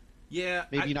 Yeah,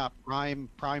 maybe not prime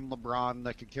LeBron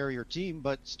that could carry your team,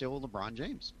 but still LeBron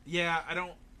James. Yeah, I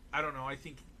don't know. I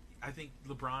think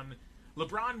LeBron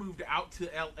moved out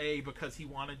to L.A. because he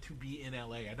wanted to be in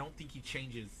L.A. I don't think he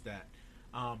changes that.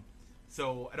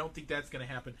 So I don't think that's going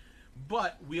to happen.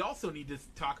 But we also need to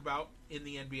talk about in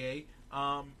the NBA.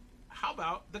 How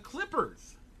about the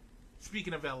Clippers?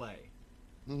 Speaking of L.A.,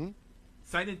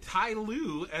 signing Ty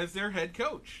Lue as their head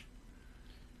coach.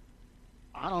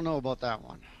 I don't know about that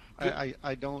one.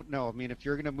 I don't know. I mean, if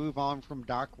you're going to move on from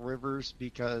Doc Rivers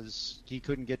because he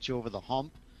couldn't get you over the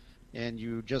hump, and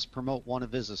you just promote one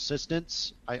of his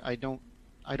assistants, I don't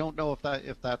know if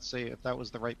that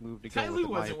was the right move to go with. Ty Lue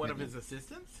wasn't one of his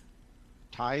assistants.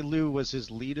 Ty Lue was his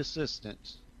lead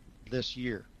assistant this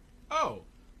year. Oh,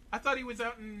 I thought he was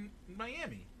out in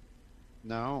Miami.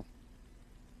 No.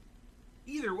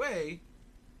 Either way,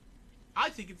 I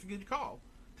think it's a good call.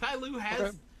 Ty Lue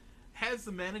has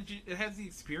the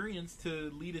experience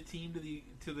to lead a team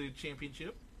to the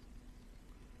championship.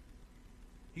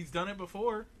 He's done it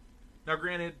before. Now,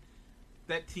 granted,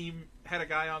 that team had a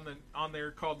guy on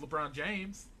there called LeBron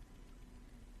James,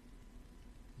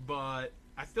 but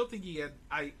I still think he had.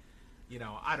 I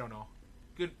don't know.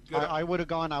 Good. I would have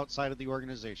gone outside of the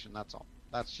organization. That's all.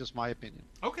 That's just my opinion.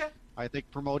 Okay. I think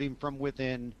promoting from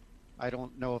within, I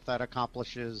don't know if that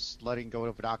accomplishes letting go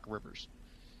of Doc Rivers.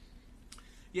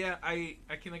 Yeah, I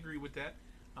can agree with that.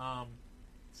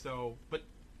 But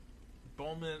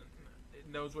Bowman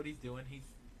knows what he's doing.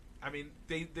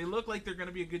 They look like they're going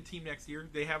to be a good team next year.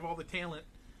 They have all the talent.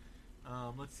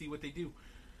 Let's see what they do.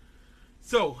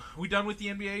 So, we done with the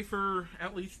NBA for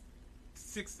at least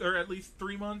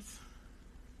 3 months?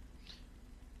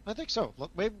 I think so.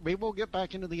 Look, maybe we'll get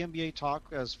back into the NBA talk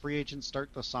as free agents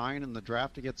start to sign and the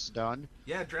draft gets done.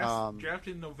 Yeah, draft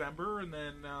in November, and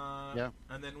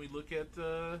then we look at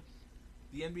the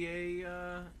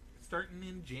NBA starting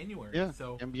in January. Yeah,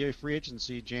 so NBA free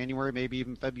agency, January, maybe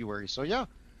even February. So, yeah.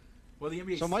 Well, the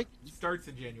NBA Mike starts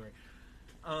in January.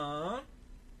 Are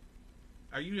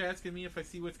you asking me if I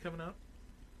see what's coming up?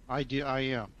 I do. I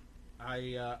am.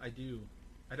 I do.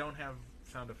 I don't have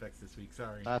sound effects this week.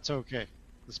 Sorry. That's okay.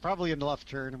 It's probably a left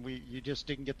turn, and you just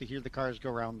didn't get to hear the cars go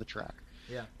around the track.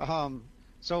 Yeah.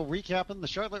 So recapping, the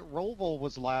Charlotte Roval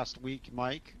was last week,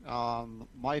 Mike.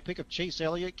 My pick of Chase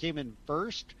Elliott came in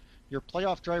first. Your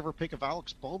playoff driver pick of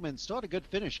Alex Bowman still had a good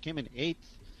finish, came in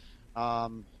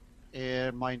 8th.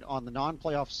 And on the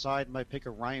non-playoff side, my pick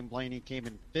of Ryan Blaney came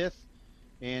in 5th,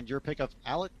 and your pick of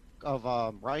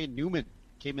Ryan Newman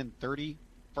came in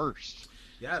 31st.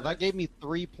 Yeah, so that gave me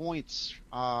 3 points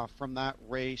from that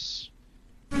race.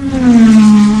 Hey,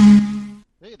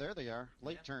 there they are.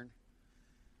 Late turn.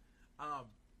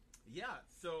 Yeah.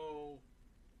 So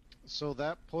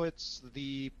that puts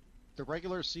the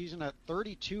regular season at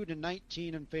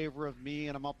 32-19 in favor of me,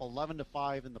 and I'm up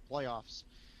 11-5 in the playoffs.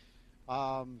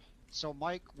 So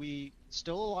Mike, we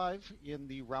still alive in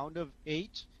the round of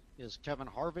 8 is Kevin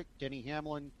Harvick, Denny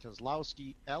Hamlin,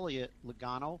 Keselowski, Elliott,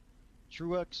 Logano,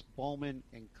 Truex, Bowman,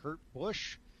 and Kurt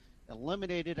Busch.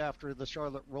 Eliminated after the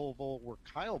Charlotte Roval were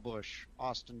Kyle Busch,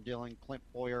 Austin Dillon, Clint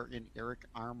Bowyer, and Eric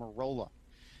Almirola.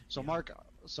 So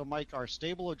Mike, our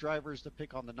stable of drivers to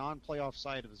pick on the non-playoff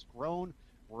side has grown.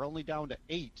 We're only down to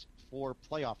 8 for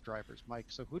playoff drivers, Mike.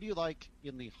 So who do you like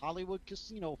in the Hollywood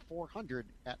Casino 400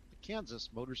 at the Kansas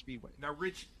Motor Speedway? Now,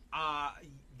 Rich,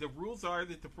 the rules are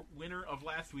that the winner of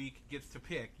last week gets to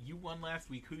pick. You won last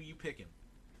week. Who are you picking?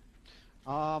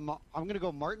 I'm going to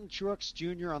go Martin Truex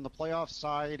Jr. on the playoff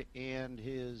side, and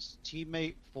his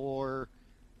teammate for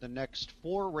the next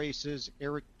 4 races,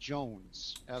 Eric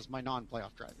Jones, as my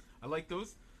non-playoff driver. I like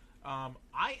those. I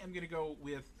am going to go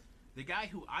with the guy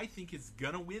who I think is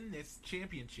going to win this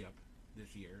championship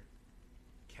this year,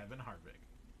 Kevin Harvick.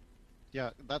 Yeah,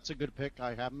 that's a good pick.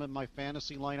 I have him in my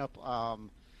fantasy lineup,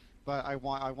 but I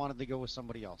wanted to go with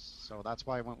somebody else, so that's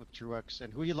why I went with Truex.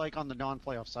 And who you like on the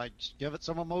non-playoff side? Just give it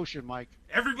some emotion, Mike.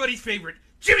 Everybody's favorite,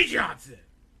 Jimmie Johnson.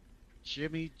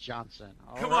 Jimmie Johnson.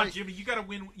 Come on, Jimmy. You gotta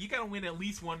win. You gotta win at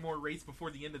least one more race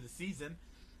before the end of the season.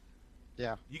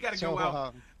 Yeah. You gotta go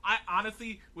out. I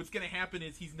honestly, what's gonna happen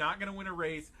is he's not gonna win a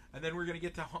race, and then we're gonna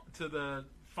get to the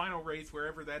final race,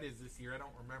 wherever that is this year. I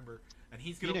don't remember. And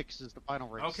he's gonna. Phoenix is the final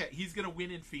race. Okay, he's gonna win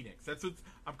in Phoenix. That's what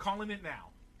I'm calling it now.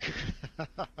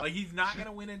 Like, he's not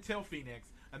gonna win until Phoenix,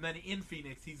 and then in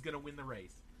Phoenix he's gonna win the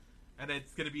race, and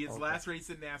it's gonna be his last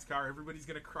race in NASCAR. Everybody's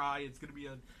gonna cry. It's gonna be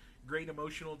a great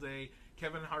emotional day.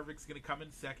 Kevin Harvick's going to come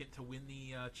in second to win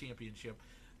the championship.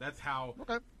 That's how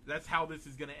this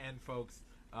is going to end, folks.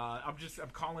 I'm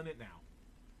calling it now.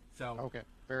 So okay,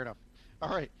 fair enough. All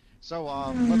right, so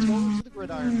let's go over to the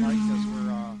gridiron, Mike, as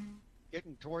we're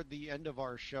getting toward the end of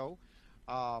our show.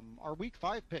 Our Week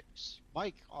 5 picks,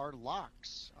 Mike, our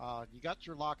locks. You got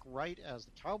your lock right as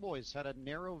the Cowboys had a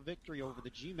narrow victory over the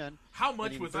G-Men. How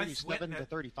much was I sweating at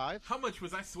 35? How much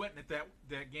was I sweating at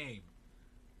that game?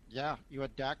 Yeah, you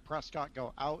had Dak Prescott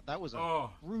go out. That was a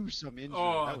gruesome injury.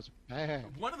 That was bad.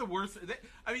 One of the worst.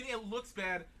 I mean, it looks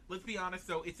bad. Let's be honest,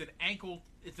 though. It's an ankle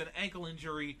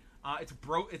injury. It's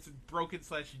broken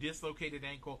 / dislocated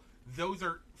ankle. Those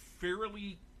are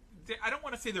fairly. I don't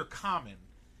want to say they're common.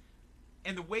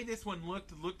 And the way this one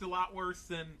looked a lot worse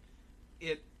than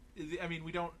it. I mean,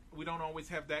 we don't always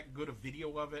have that good a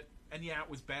video of it. And yeah, it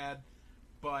was bad,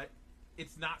 but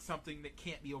it's not something that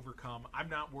can't be overcome. I'm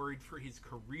not worried for his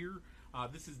career.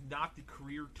 This is not the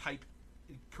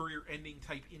career-ending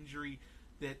type injury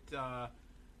that.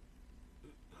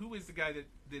 Who is the guy that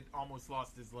almost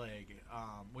lost his leg?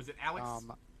 Was it Alex?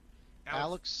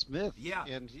 Alex Smith. Yeah,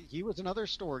 and he was another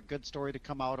good story to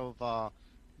come out of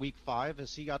Week 5,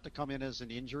 as he got to come in as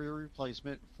an injury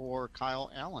replacement for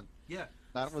Kyle Allen. Yeah,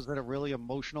 that was a really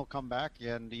emotional comeback,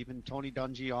 and even Tony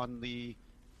Dungy on the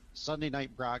Sunday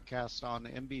night broadcast on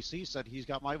NBC said he's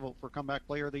got my vote for comeback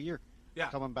player of the year. Yeah,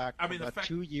 coming back from a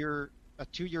 2-year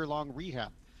long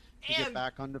rehab to get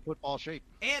back into football shape.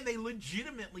 And they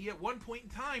legitimately at one point in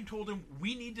time told him,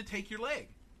 we need to take your leg.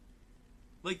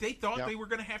 Like, they thought they were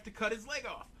going to have to cut his leg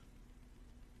off.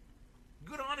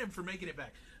 Good on him for making it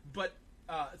back. But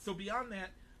so beyond that,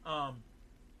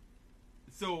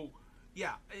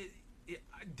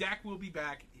 Dak will be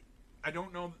back. I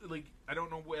don't know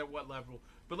at what level.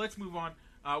 But let's move on.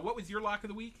 What was your lock of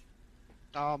the week?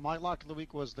 My lock of the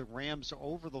week was the Rams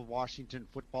over the Washington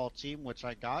football team, which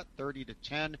I got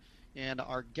 30-10. And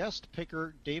our guest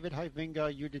picker, David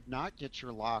Hyvinga, you did not get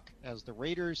your lock as the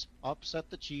Raiders upset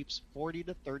the Chiefs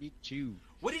 40-32.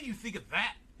 What did you think of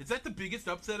that? Is that the biggest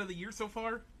upset of the year so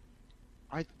far?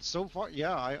 I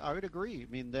would agree. I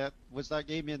mean, was that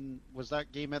game in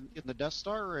the Death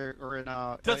Star or in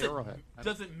Arrowhead?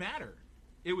 Doesn't matter.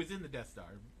 It was in the Death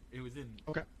Star. It was in.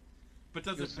 Okay. But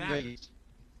doesn't matter.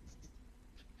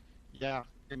 Yeah,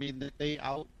 I mean they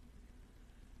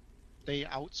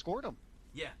outscored them.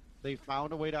 Yeah. They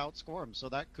found a way to outscore them. So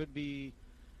that's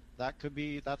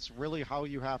really how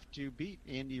you have to beat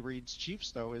Andy Reid's Chiefs,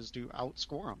 though, is to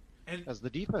outscore them. And as the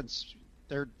defense,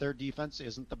 their defense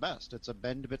isn't the best. It's a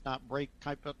bend but not break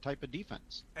type of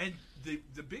defense. And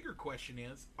the bigger question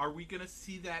is, are we going to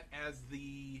see that as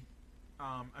the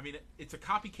I mean, it's a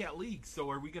copycat league, so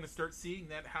are we going to start seeing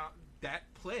that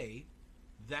play,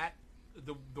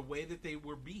 the way that they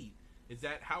were beat? Is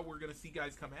that how we're going to see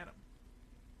guys come at them?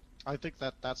 I think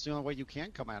that's the only way you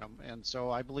can come at them, and so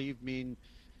I believe. I mean,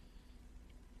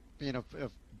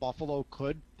 if Buffalo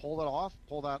could pull it off,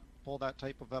 pull that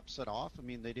type of upset off. I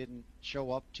mean, they didn't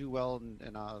show up too well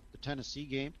in the Tennessee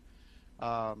game.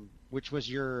 Which was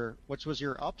your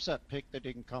upset pick that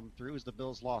didn't come through? Is the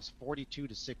Bills lost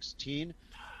 42-16.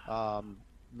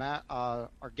 Matt, our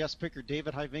guest picker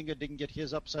David Hyvinga didn't get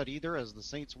his upset either, as the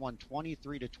Saints won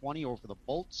 23-20 over the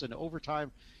Bolts in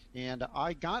overtime. And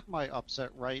I got my upset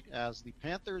right as the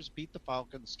Panthers beat the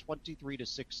Falcons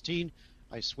 23-16.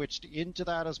 I switched into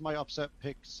that as my upset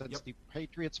pick since the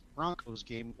Patriots-Broncos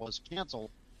game was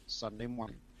canceled Sunday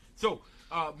morning. So,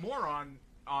 more on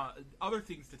other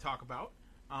things to talk about.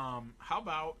 How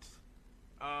about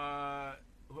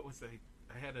what was that?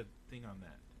 I had a thing on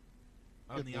that.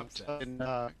 On the upset. In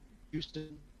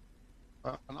Houston,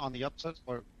 on the upset?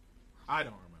 Or... I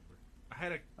don't remember. I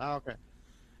had a... okay.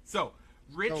 So,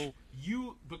 Rich,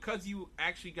 because you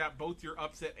actually got both your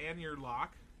upset and your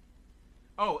lock.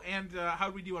 Oh, and how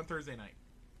did we do on Thursday night?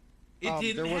 It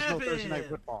didn't happen. There was no Thursday night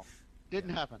football. Didn't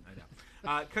happen. I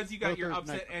know. Because you got your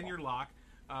upset and your lock.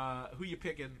 Who you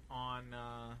picking on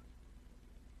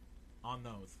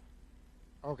those?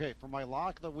 Okay, for my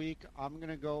lock of the week, I'm going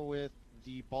to go with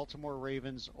the Baltimore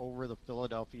Ravens over the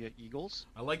Philadelphia Eagles.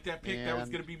 I like that pick. That was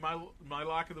going to be my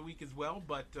lock of the week as well,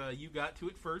 but you got to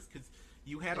it first because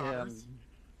you had honors.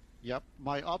 Yep,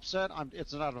 my upset.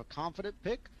 It's not a confident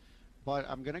pick, but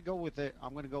I'm going to go with it.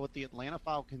 I'm going to go with the Atlanta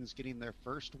Falcons getting their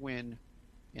first win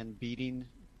and beating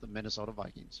the Minnesota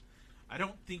Vikings. I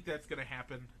don't think that's going to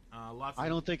happen. I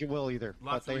don't think it will either.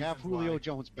 But they have Julio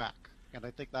Jones back, and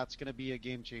I think that's going to be a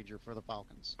game changer for the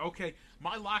Falcons. Okay,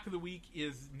 my lock of the week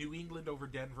is New England over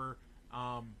Denver.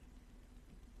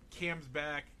 Cam's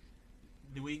back.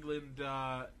 New England.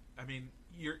 I mean,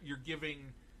 you're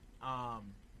giving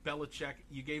Belichick.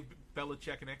 You gave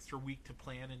Belichick an extra week to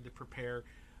plan and to prepare,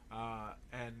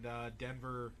 and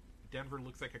Denver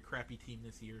looks like a crappy team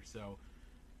this year. So.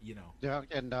 Yeah,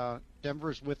 and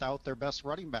Denver's without their best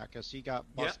running back as he got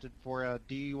busted for a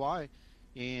DUI,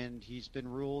 and he's been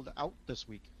ruled out this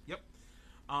week. Yep.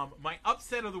 My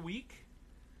upset of the week,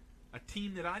 a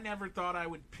team that I never thought I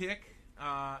would pick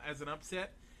as an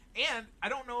upset, and I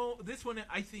don't know, this one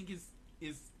I think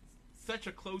is such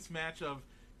a close match of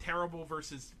terrible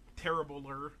versus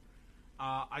terribler.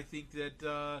 I think that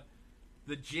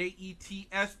the Jets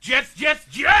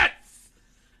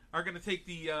are going to take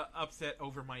the upset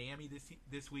over Miami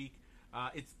this week.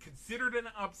 It's considered an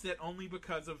upset only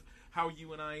because of how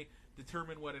you and I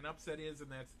determine what an upset is, and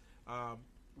that's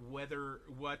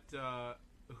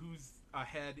who's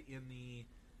ahead in the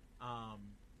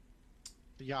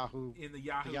Yahoo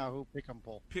pick'em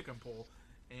poll,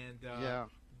 and the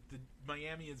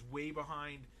Miami is way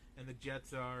behind, and the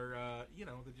Jets are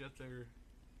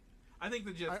I think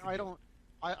the Jets.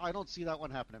 I don't see that one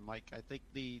happening, Mike. I think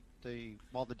the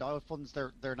Dolphins,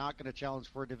 they're not going to challenge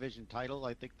for a division title.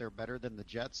 I think they're better than the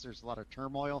Jets. There's a lot of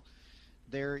turmoil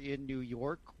there in New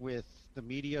York with the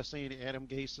media saying Adam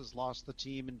Gase has lost the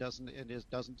team and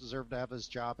doesn't deserve to have his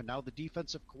job, and now the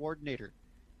defensive coordinator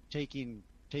taking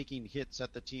hits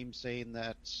at the team, saying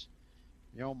that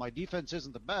my defense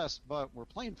isn't the best, but we're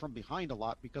playing from behind a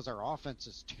lot because our offense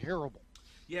is terrible.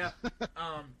 Yeah,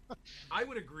 I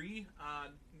would agree.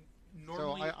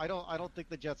 Normally, so I don't think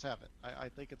the Jets have it. I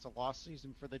think it's a lost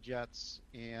season for the Jets,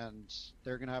 and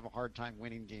they're going to have a hard time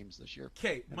winning games this year.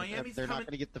 Okay, they're not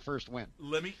going to get the first win.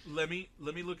 Let me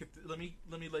look at let me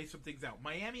lay some things out.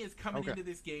 Miami is coming into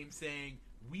this game saying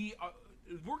we're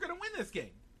going to win this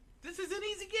game. This is an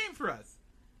easy game for us.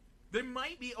 They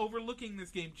might be overlooking this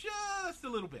game just a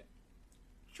little bit,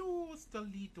 just a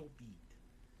little bit.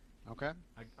 Okay,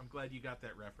 I'm glad you got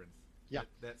that reference. Yeah,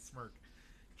 that smirk.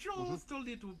 Just a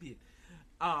little bit.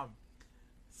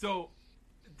 So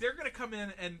they're going to come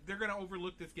in and they're going to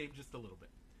overlook this game just a little bit.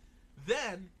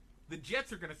 Then the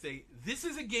Jets are going to say, "This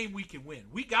is a game we can win.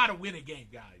 We got to win a game,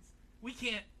 guys. We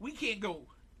can't go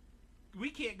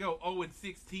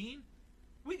 0-16.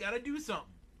 We got to do something."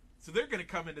 So they're going to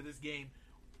come into this game,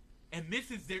 and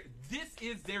this is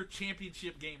their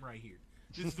championship game right here.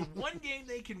 This is the one game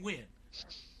they can win.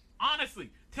 Honestly,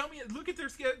 tell me, look at the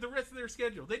rest of their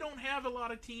schedule. They don't have a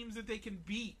lot of teams that they can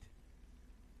beat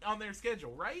on their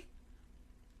schedule, right?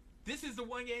 This is the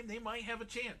one game they might have a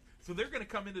chance. So they're going to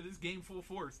come into this game full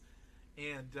force,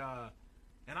 and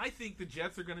I think the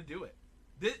Jets are going to do it.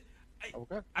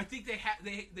 I think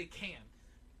they can.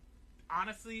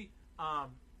 Honestly,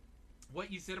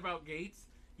 what you said about Gates,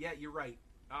 yeah, you're right.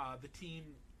 the team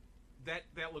that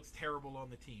looks terrible on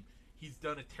the team. He's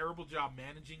done a terrible job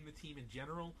managing the team in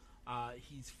general.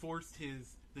 He's forced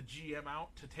the GM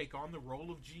out to take on the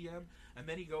role of GM, and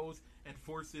then he goes and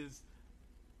forces.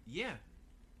 Yeah,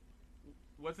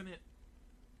 wasn't it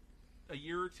a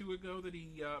year or two ago that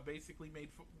he basically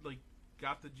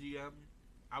got the GM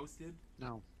ousted?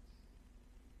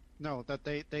 No, that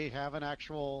they have an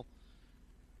actual.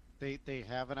 They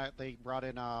brought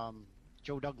in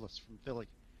Joe Douglas from Philly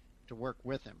to work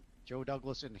with him. Joe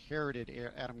Douglas inherited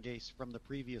Adam Gase from the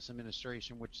previous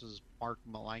administration, which is Mark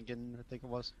Malangan, I think it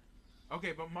was.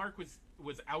 Okay, but Mark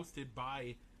was ousted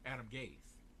by Adam Gase.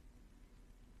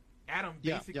 Adam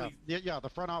basically... Yeah, the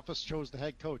front office chose the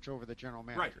head coach over the general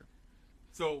manager. Right.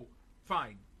 So,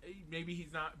 fine. Maybe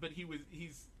he's not, but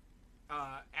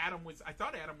Adam was... I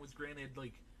thought Adam was granted,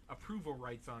 approval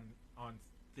rights on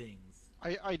things.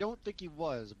 I don't think he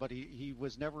was, but he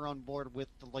was never on board with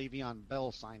the Le'Veon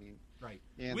Bell signing. Right.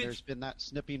 And there's been that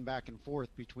snipping back and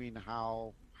forth between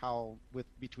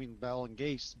between Bell and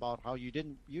Gase about how you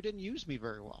didn't use me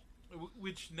very well.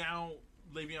 Which now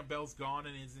Le'Veon Bell's gone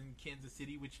and is in Kansas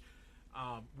City, which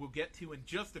we'll get to in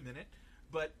just a minute.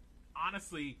 But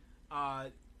honestly,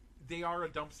 they are a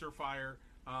dumpster fire.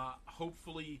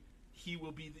 Hopefully,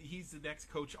 he's the next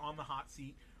coach on the hot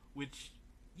seat, which,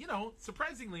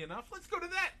 surprisingly enough, let's go to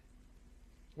that.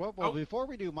 Well, before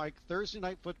we do, Mike, Thursday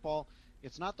Night Football,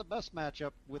 it's not the best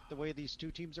matchup with the way these two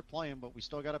teams are playing, but we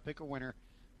still got to pick a winner.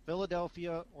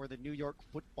 Philadelphia or the New York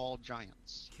Football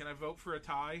Giants? Can I vote for a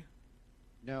tie?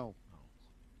 No.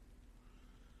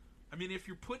 I mean, if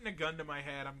you're putting a gun to my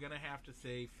head, I'm going to have to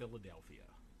say Philadelphia.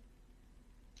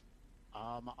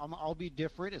 I'll be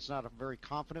different. It's not a very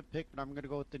confident pick, but I'm going to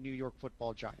go with the New York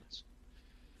Football Giants.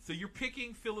 So you're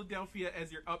picking Philadelphia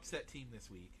as your upset team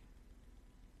this week?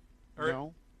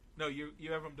 No. No, you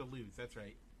have them to lose. That's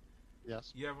right.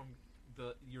 Yes. You have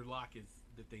them. Your lock is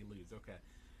that they lose. Okay.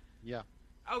 Yeah.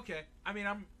 Okay. I mean,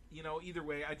 either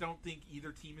way, I don't think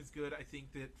either team is good. I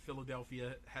think that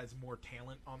Philadelphia has more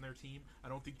talent on their team. I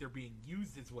don't think they're being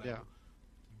used as well. Yeah.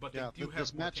 But they do have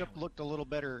this more matchup talent. looked a little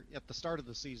better at the start of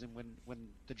the season when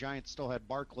the Giants still had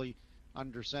Barkley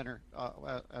under center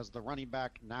as the running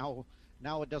back. Now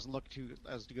it doesn't look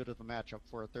as good of a matchup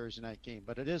for a Thursday night game.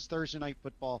 But it is Thursday night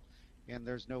football, and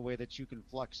there's no way that you can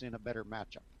flex in a better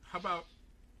matchup. How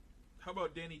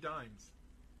about Danny Dimes?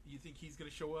 You think he's going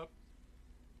to show up?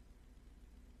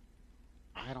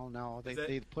 I don't know.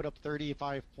 They put up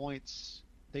 35 points.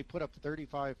 They put up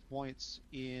 35 points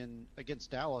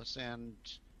against Dallas, and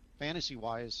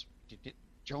fantasy-wise,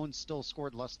 Jones still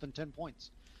scored less than 10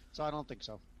 points. So I don't think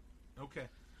so. Okay.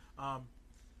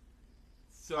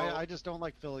 So I just don't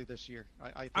like Philly this year.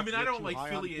 I don't like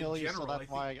Philly in general. So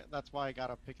that's why I got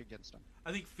to pick against them.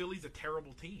 I think Philly's a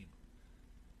terrible team,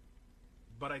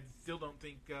 but I still don't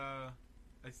think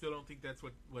that's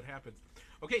what happens.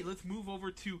 Okay, let's move over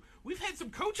to. We've had some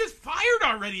coaches fired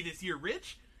already this year,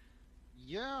 Rich.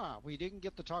 Yeah, we didn't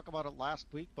get to talk about it last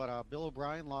week, but Bill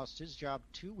O'Brien lost his job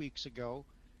 2 weeks ago.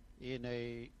 He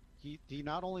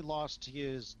not only lost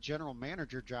his general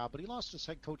manager job, but he lost his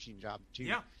head coaching job too.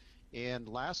 Yeah. And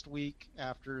last week,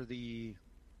 after the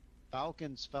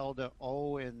Falcons fell to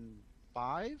 0-5,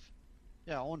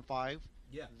 0-5,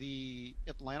 yeah, the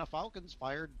Atlanta Falcons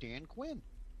fired Dan Quinn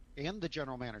and the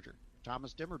general manager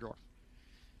Thomas Dimerdorf.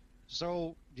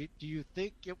 So, do you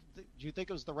think it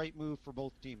was the right move for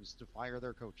both teams to fire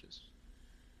their coaches?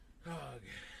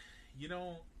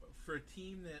 For a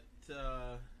team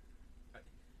that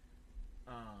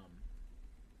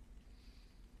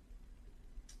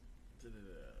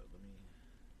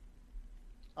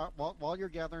while you're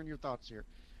gathering your thoughts here,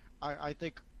 I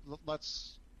think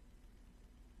let's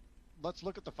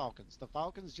look at the Falcons. The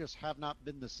Falcons just have not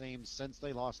been the same since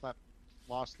they lost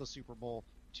the Super Bowl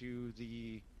to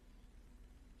the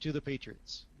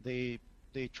Patriots. They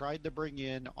tried to bring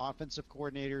in offensive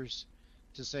coordinators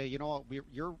to say, you know what,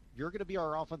 you're going to be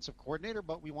our offensive coordinator,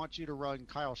 but we want you to run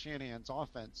Kyle Shanahan's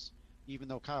offense, even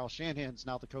though Kyle Shanahan's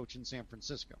now the coach in San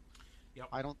Francisco. Yep.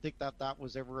 I don't think that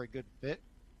was ever a good fit.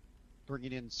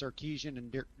 Bringing in Sarkisian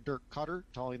and Dirk Cutter,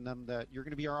 telling them that you're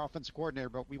going to be our offensive coordinator,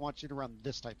 but we want you to run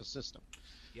this type of system.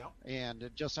 Yep. And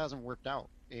it just hasn't worked out.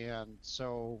 And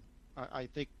so I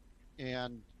think,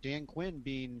 and Dan Quinn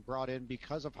being brought in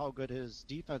because of how good his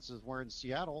defenses were in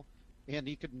Seattle, and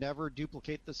he could never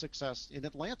duplicate the success in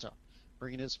Atlanta.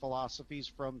 Bringing his philosophies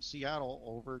from Seattle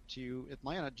over to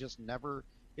Atlanta it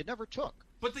never took.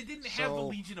 But they didn't have the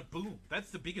Legion of Boom.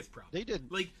 That's the biggest problem. They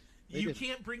didn't. You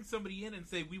can't bring somebody in and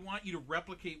say, we want you to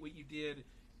replicate what you did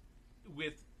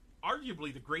with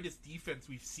arguably the greatest defense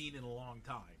we've seen in a long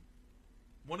time.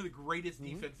 One of the greatest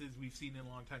defenses we've seen in a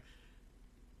long time.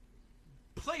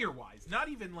 Player-wise, not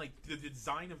even like the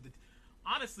design of the...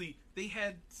 Honestly, they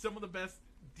had some of the best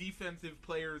defensive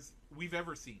players we've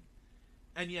ever seen.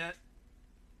 And yet,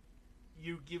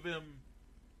 you give him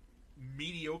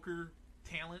mediocre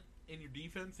talent in your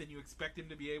defense and you expect him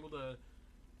to be able to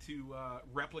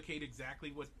replicate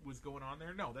exactly what was going on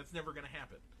there? No, that's never going to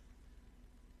happen.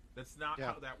 That's not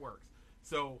how that works.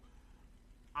 So,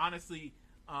 honestly,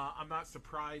 I'm not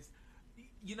surprised.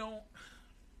 You know,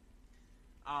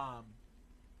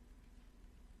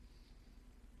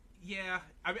 yeah,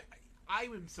 I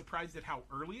am surprised at how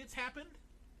early it's happened.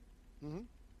 Mm-hmm.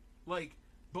 Like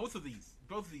both of these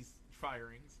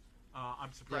firings,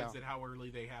 I'm surprised at how early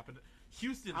they happened.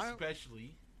 Houston,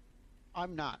 especially.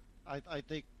 I'm not. I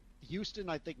think Houston,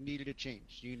 needed a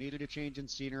change. You needed a change in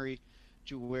scenery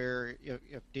to where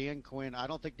if Dan Quinn, I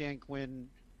don't think Dan Quinn.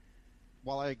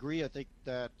 While I agree, I think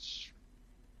that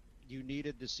you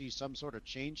needed to see some sort of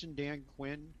change in Dan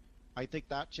Quinn. I think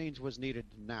that change was needed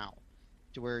now,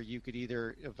 to where you could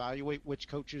either evaluate which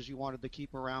coaches you wanted to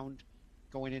keep around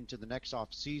going into the next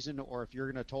off season, or if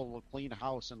you're going to total clean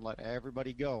house and let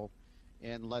everybody go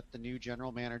and let the new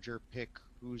general manager pick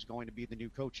who's going to be the new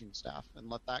coaching staff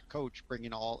and let that coach bring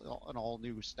in an all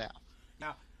new staff.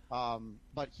 Now,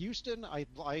 but Houston, I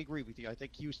agree with you. I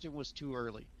think Houston was too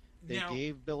early. They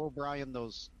gave Bill O'Brien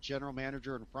those general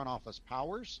manager and front office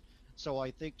powers, so I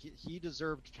think he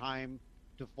deserved time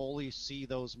to fully see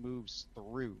those moves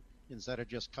through instead of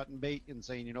just cutting bait and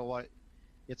saying, you know what,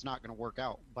 it's not going to work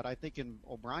out. But I think in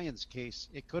O'Brien's case,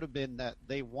 it could have been that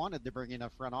they wanted to bring in a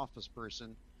front office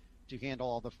person to handle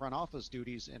all the front office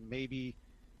duties, and maybe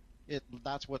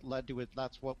that's what led to it.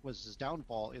 That's what was his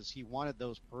downfall, is he wanted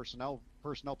those personnel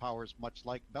powers, much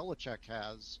like Belichick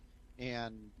has.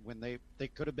 And when they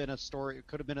could have been a story, it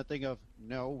could have been a thing of,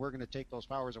 no, we're going to take those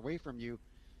powers away from you.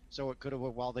 So it could have,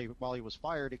 while he was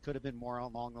fired, it could have been more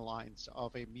along the lines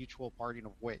of a mutual parting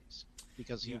of ways,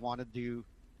 because he wanted to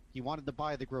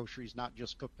buy the groceries, not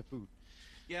just cook the food.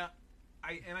 Yeah,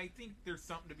 I think there's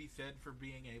something to be said for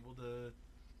being able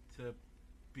to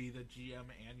be the GM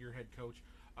and your head coach,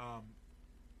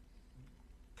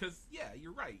 because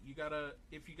you're right.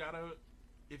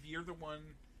 If you're the one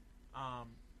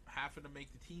having to make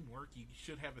the team work, you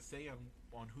should have a say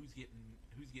on who's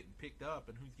getting picked up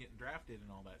and who's getting drafted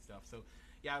and all that stuff. So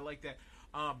I like that.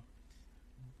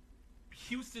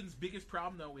 Houston's biggest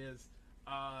problem though is,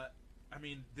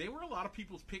 they were a lot of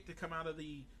people's pick to come out of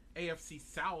the AFC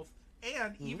South,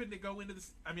 and even to go into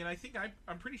this.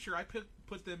 I'm pretty sure I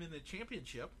put them in the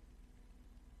championship,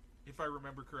 if I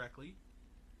remember correctly.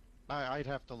 I'd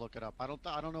have to look it up. I don't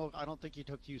know. I don't think you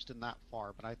took Houston that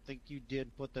far, but I think you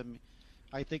did put them.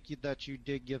 I think that you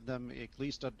did give them at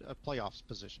least a playoffs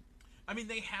position.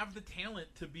 They have the talent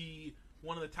to be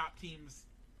one of the top teams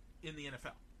in the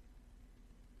NFL.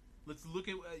 Let's look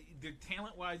at the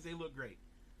talent-wise; they look great.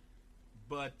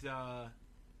 But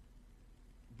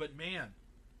man,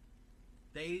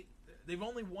 they've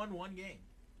only won one game.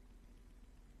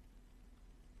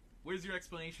 Where's your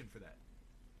explanation for that?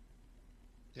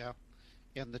 Yeah,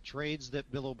 and the trades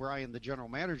that Bill O'Brien, the general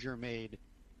manager, made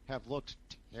have looked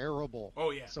terrible.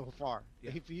 Oh yeah, so far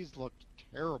he's looked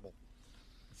terrible.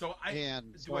 So I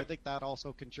think that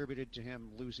also contributed to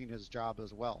him losing his job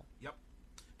as well. Yep.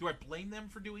 Do I blame them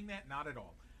for doing that? Not at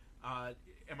all.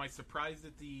 Am I surprised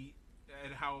at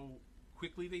how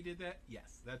quickly they did that?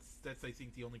 Yes. That's I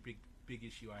think the only big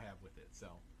issue I have with it. So.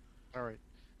 All right.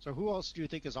 So who else do you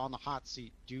think is on the hot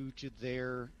seat due to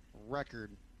their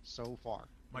record so far?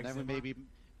 Mike and then Zimmer?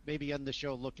 maybe end the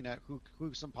show looking at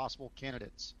who some possible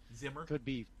candidates. Zimmer could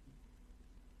be.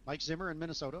 Mike Zimmer in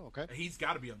Minnesota. Okay. He's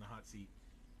got to be on the hot seat.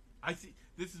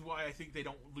 This is why I think they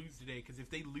don't lose today, because if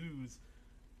they lose,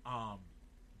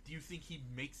 do you think he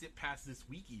makes it past this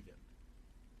week even?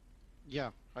 Yeah,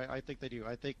 I think they do.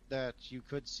 I think that you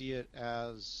could see it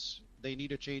as they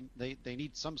need a change. They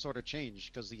need some sort of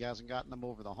change because he hasn't gotten them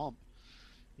over the hump.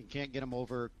 You can't get him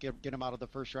get him out of the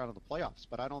first round of the playoffs.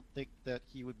 But I don't think that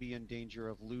he would be in danger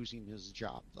of losing his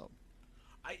job, though.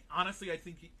 I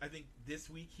think this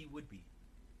week he would be.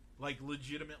 Like,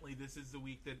 legitimately, this is the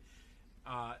week that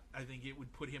I think it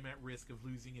would put him at risk of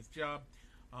losing his job.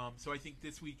 So I think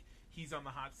this week he's on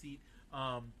the hot seat.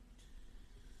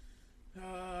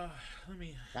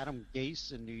 Adam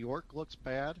Gase in New York looks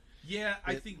bad. Yeah,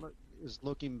 I think is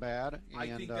looking bad. I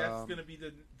think that's going to be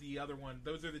the other one.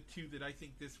 Those are the two that I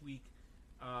think this week.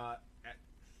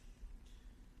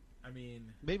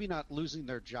 Maybe not losing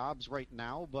their jobs right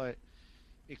now, but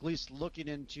at least looking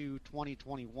into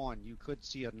 2021, you could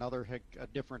see a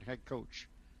different head coach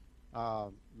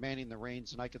manning the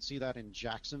reins, and I could see that in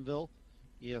Jacksonville.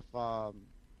 if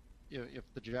if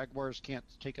the Jaguars can't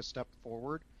take a step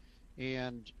forward.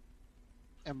 And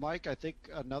Mike, I think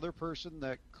another person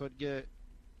that could get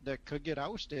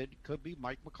ousted could be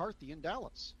Mike McCarthy in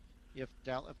Dallas. If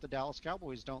the Dallas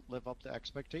Cowboys don't live up to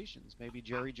expectations, maybe I,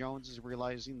 Jerry Jones is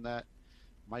realizing that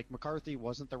Mike McCarthy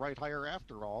wasn't the right hire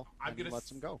after all, I'm and he gonna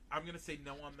lets him go. I'm gonna say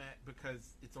no on that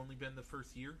because it's only been the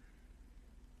first year.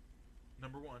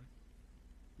 Number one.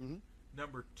 Hmm.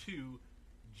 Number two,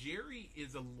 Jerry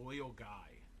is a loyal guy.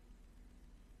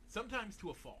 Sometimes to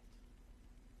a fault.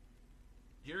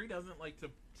 Jerry doesn't like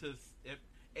if,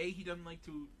 he doesn't like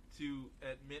to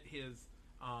admit his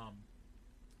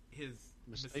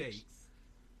Mistakes. mistakes.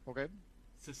 Okay.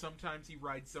 So sometimes he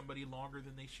rides somebody longer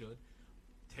than they should.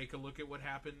 Take a look at what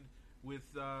happened with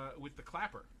the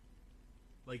Clapper.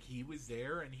 Like, he was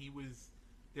there and he was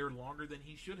there longer than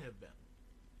he should have been.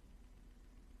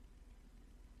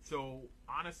 So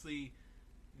honestly,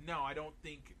 no, I don't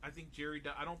think I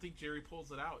don't think Jerry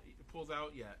pulls out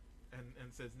yet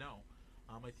and says no.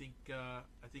 I think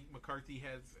McCarthy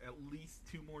has at least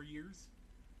 2 more years.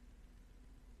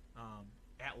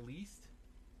 At least,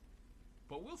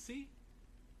 but we'll see.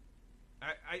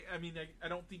 I mean, I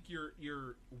don't think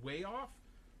you're way off,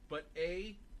 but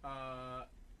they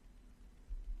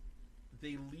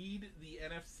lead the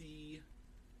NFC.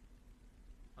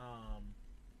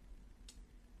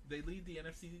 They lead the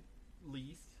NFC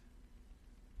least.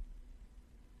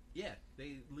 Yeah,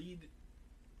 they lead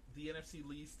the NFC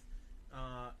least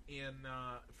in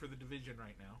for the division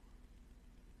right now.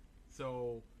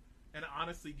 So, and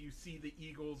honestly, do you see the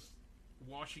Eagles,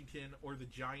 Washington, or the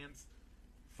Giants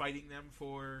fighting them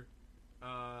for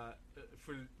the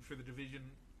division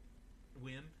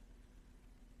win?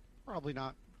 Probably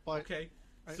not. But Okay,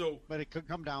 so but it could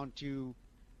come down to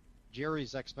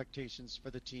Jerry's expectations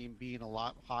for the team being a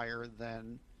lot higher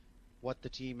than what the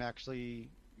team actually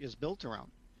is built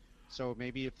around. So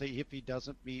maybe if he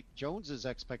doesn't meet Jones's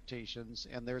expectations,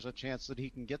 and there's a chance that he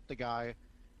can get the guy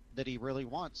that he really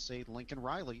wants, say Lincoln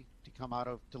Riley,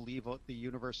 to leave the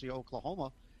University of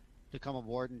Oklahoma to come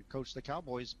aboard and coach the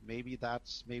Cowboys, maybe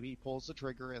he pulls the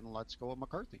trigger and lets go of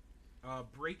McCarthy.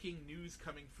 breaking news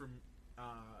coming from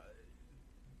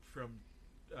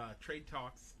trade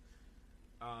talks.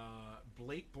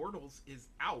 Blake Bortles is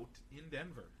out in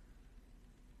Denver.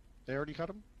 They already cut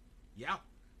him? Yeah.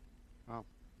 Oh.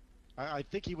 I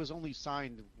think he was only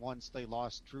signed once they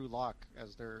lost Drew Lock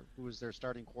who was their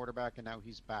starting quarterback, and now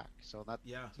he's back. So that's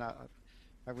not.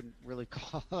 I wouldn't really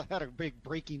call that a big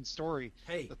breaking story.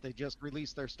 Hey, that they just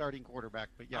released their starting quarterback,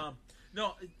 but yeah.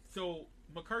 No. So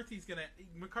McCarthy's gonna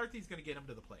get him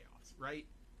to the playoffs, right?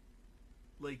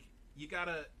 Like, you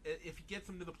gotta, if he gets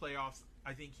him to the playoffs,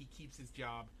 I think he keeps his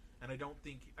job, and I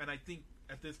think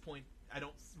at this point I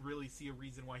don't really see a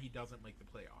reason why he doesn't make the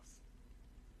playoffs.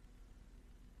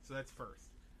 So that's first.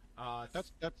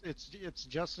 It's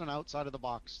just an outside of the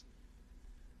box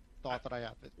thought that I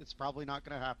have. It's probably not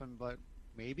going to happen, but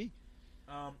maybe.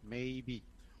 Maybe.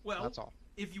 Well, that's all.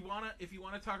 If you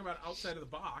wanna talk about outside of the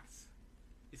box,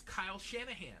 is Kyle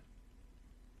Shanahan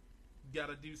got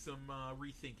to do some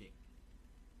rethinking?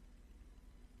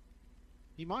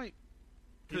 He might.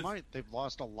 They've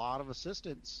lost a lot of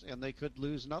assistants, and they could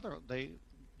lose another.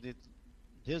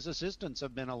 His assistants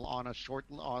have been on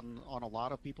a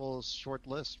lot of people's short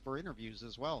list for interviews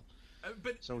as well.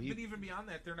 But even beyond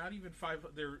that, they're not even five.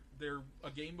 They're a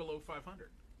game below 500.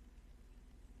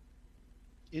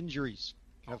 Injuries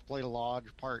have played a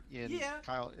large part in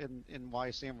Yeah. in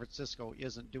why San Francisco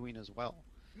isn't doing as well.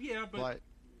 Yeah, but I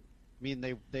mean,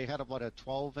 they had a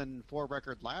 12-4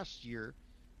 record last year,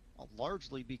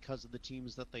 largely because of the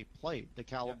teams that they played, the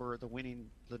caliber,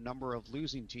 the number of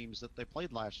losing teams that they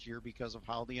played last year, because of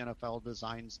how the NFL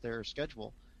designs their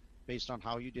schedule based on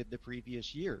how you did the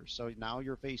previous year. So now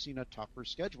you're facing a tougher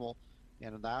schedule,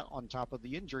 and that, on top of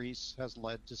the injuries, has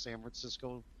led to San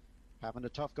Francisco having a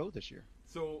tough go this year.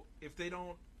 So if they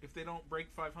don't break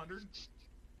 500,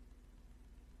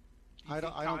 I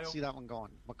don't see that one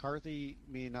going. McCarthy,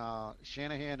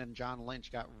 Shanahan and John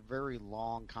Lynch got very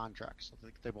long contracts. I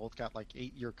think they both got like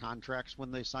 8-year contracts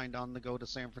when they signed on to go to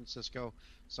San Francisco.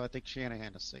 So I think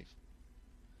Shanahan is safe.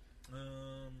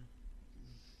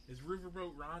 Is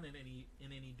Riverboat Ron in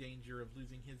any danger of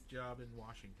losing his job in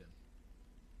Washington?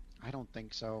 I don't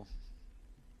think so.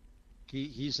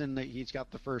 He's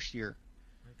got the first year.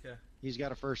 Okay. He's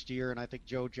got a first year, and I think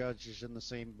Joe Judge is in the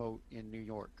same boat in New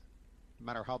York. No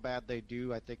matter how bad they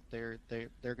do, I think they're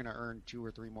going to earn 2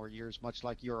 or 3 more years, much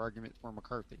like your argument for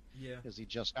McCarthy. Yeah. Because he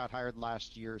just got hired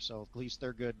last year, so at least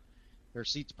they're good. Their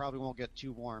seats probably won't get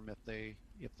too warm if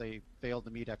they fail to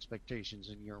meet expectations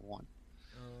in year 1.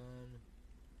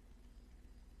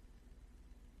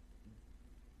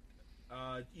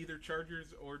 Either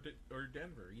Chargers or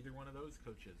Denver, either one of those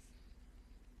coaches.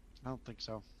 I don't think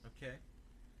so. Okay.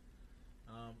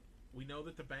 We know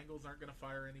that the Bengals aren't going to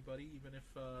fire anybody, even if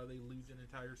they lose an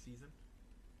entire season.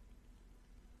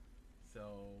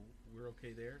 So we're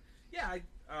okay there. Yeah,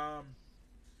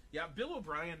 Bill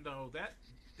O'Brien though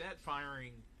that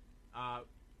firing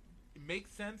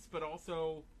makes sense, but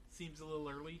also seems a little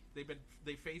early.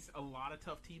 They face a lot of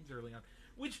tough teams early on,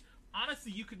 which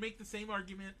honestly you could make the same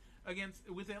argument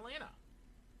with Atlanta.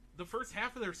 The first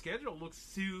half of their schedule looks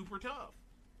super tough.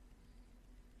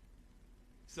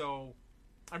 So,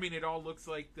 I mean, it all looks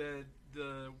like the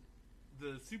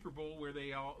Super Bowl where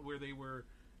they were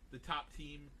the top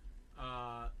team.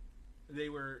 They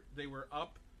were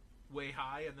up way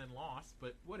high and then lost,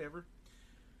 but whatever.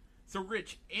 So,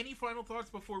 Rich, any final thoughts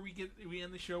before we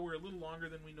end the show? We're a little longer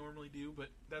than we normally do, but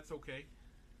that's okay.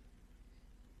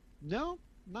 No,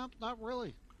 not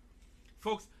really.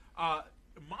 Folks,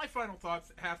 my final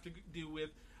thoughts have to do with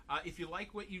if you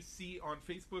like what you see on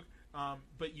Facebook,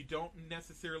 but you don't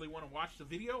necessarily want to watch the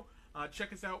video,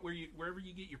 check us out wherever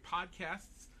you get your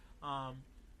podcasts.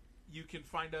 You can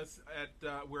find us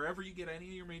at wherever you get any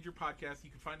of your major podcasts.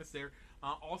 You can find us there.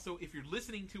 Also, if you're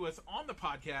listening to us on the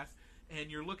podcast and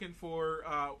you're looking for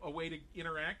a way to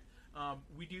interact,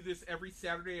 we do this every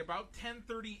Saturday about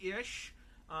 10:30-ish,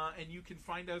 and you can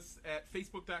find us at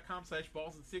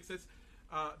facebook.com/ballsandsixes.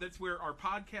 That's where our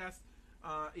podcast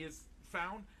is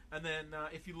found. And then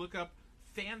if you look up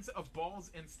Fans of Balls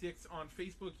and Sticks on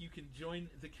Facebook, you can join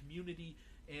the community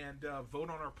and vote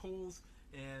on our polls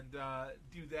and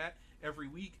do that every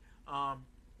week.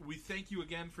 We thank you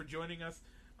again for joining us.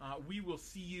 We will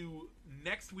see you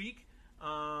next week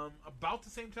about the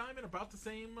same time and about the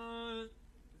same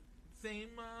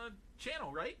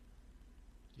channel, right?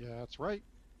 Yeah, that's right.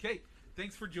 Okay,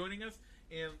 thanks for joining us.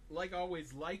 And like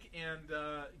always, like and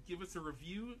give us a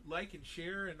review, like and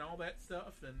share and all that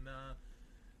stuff,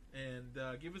 and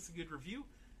give us a good review.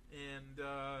 And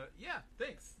yeah,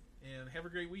 thanks, and have a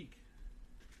great week.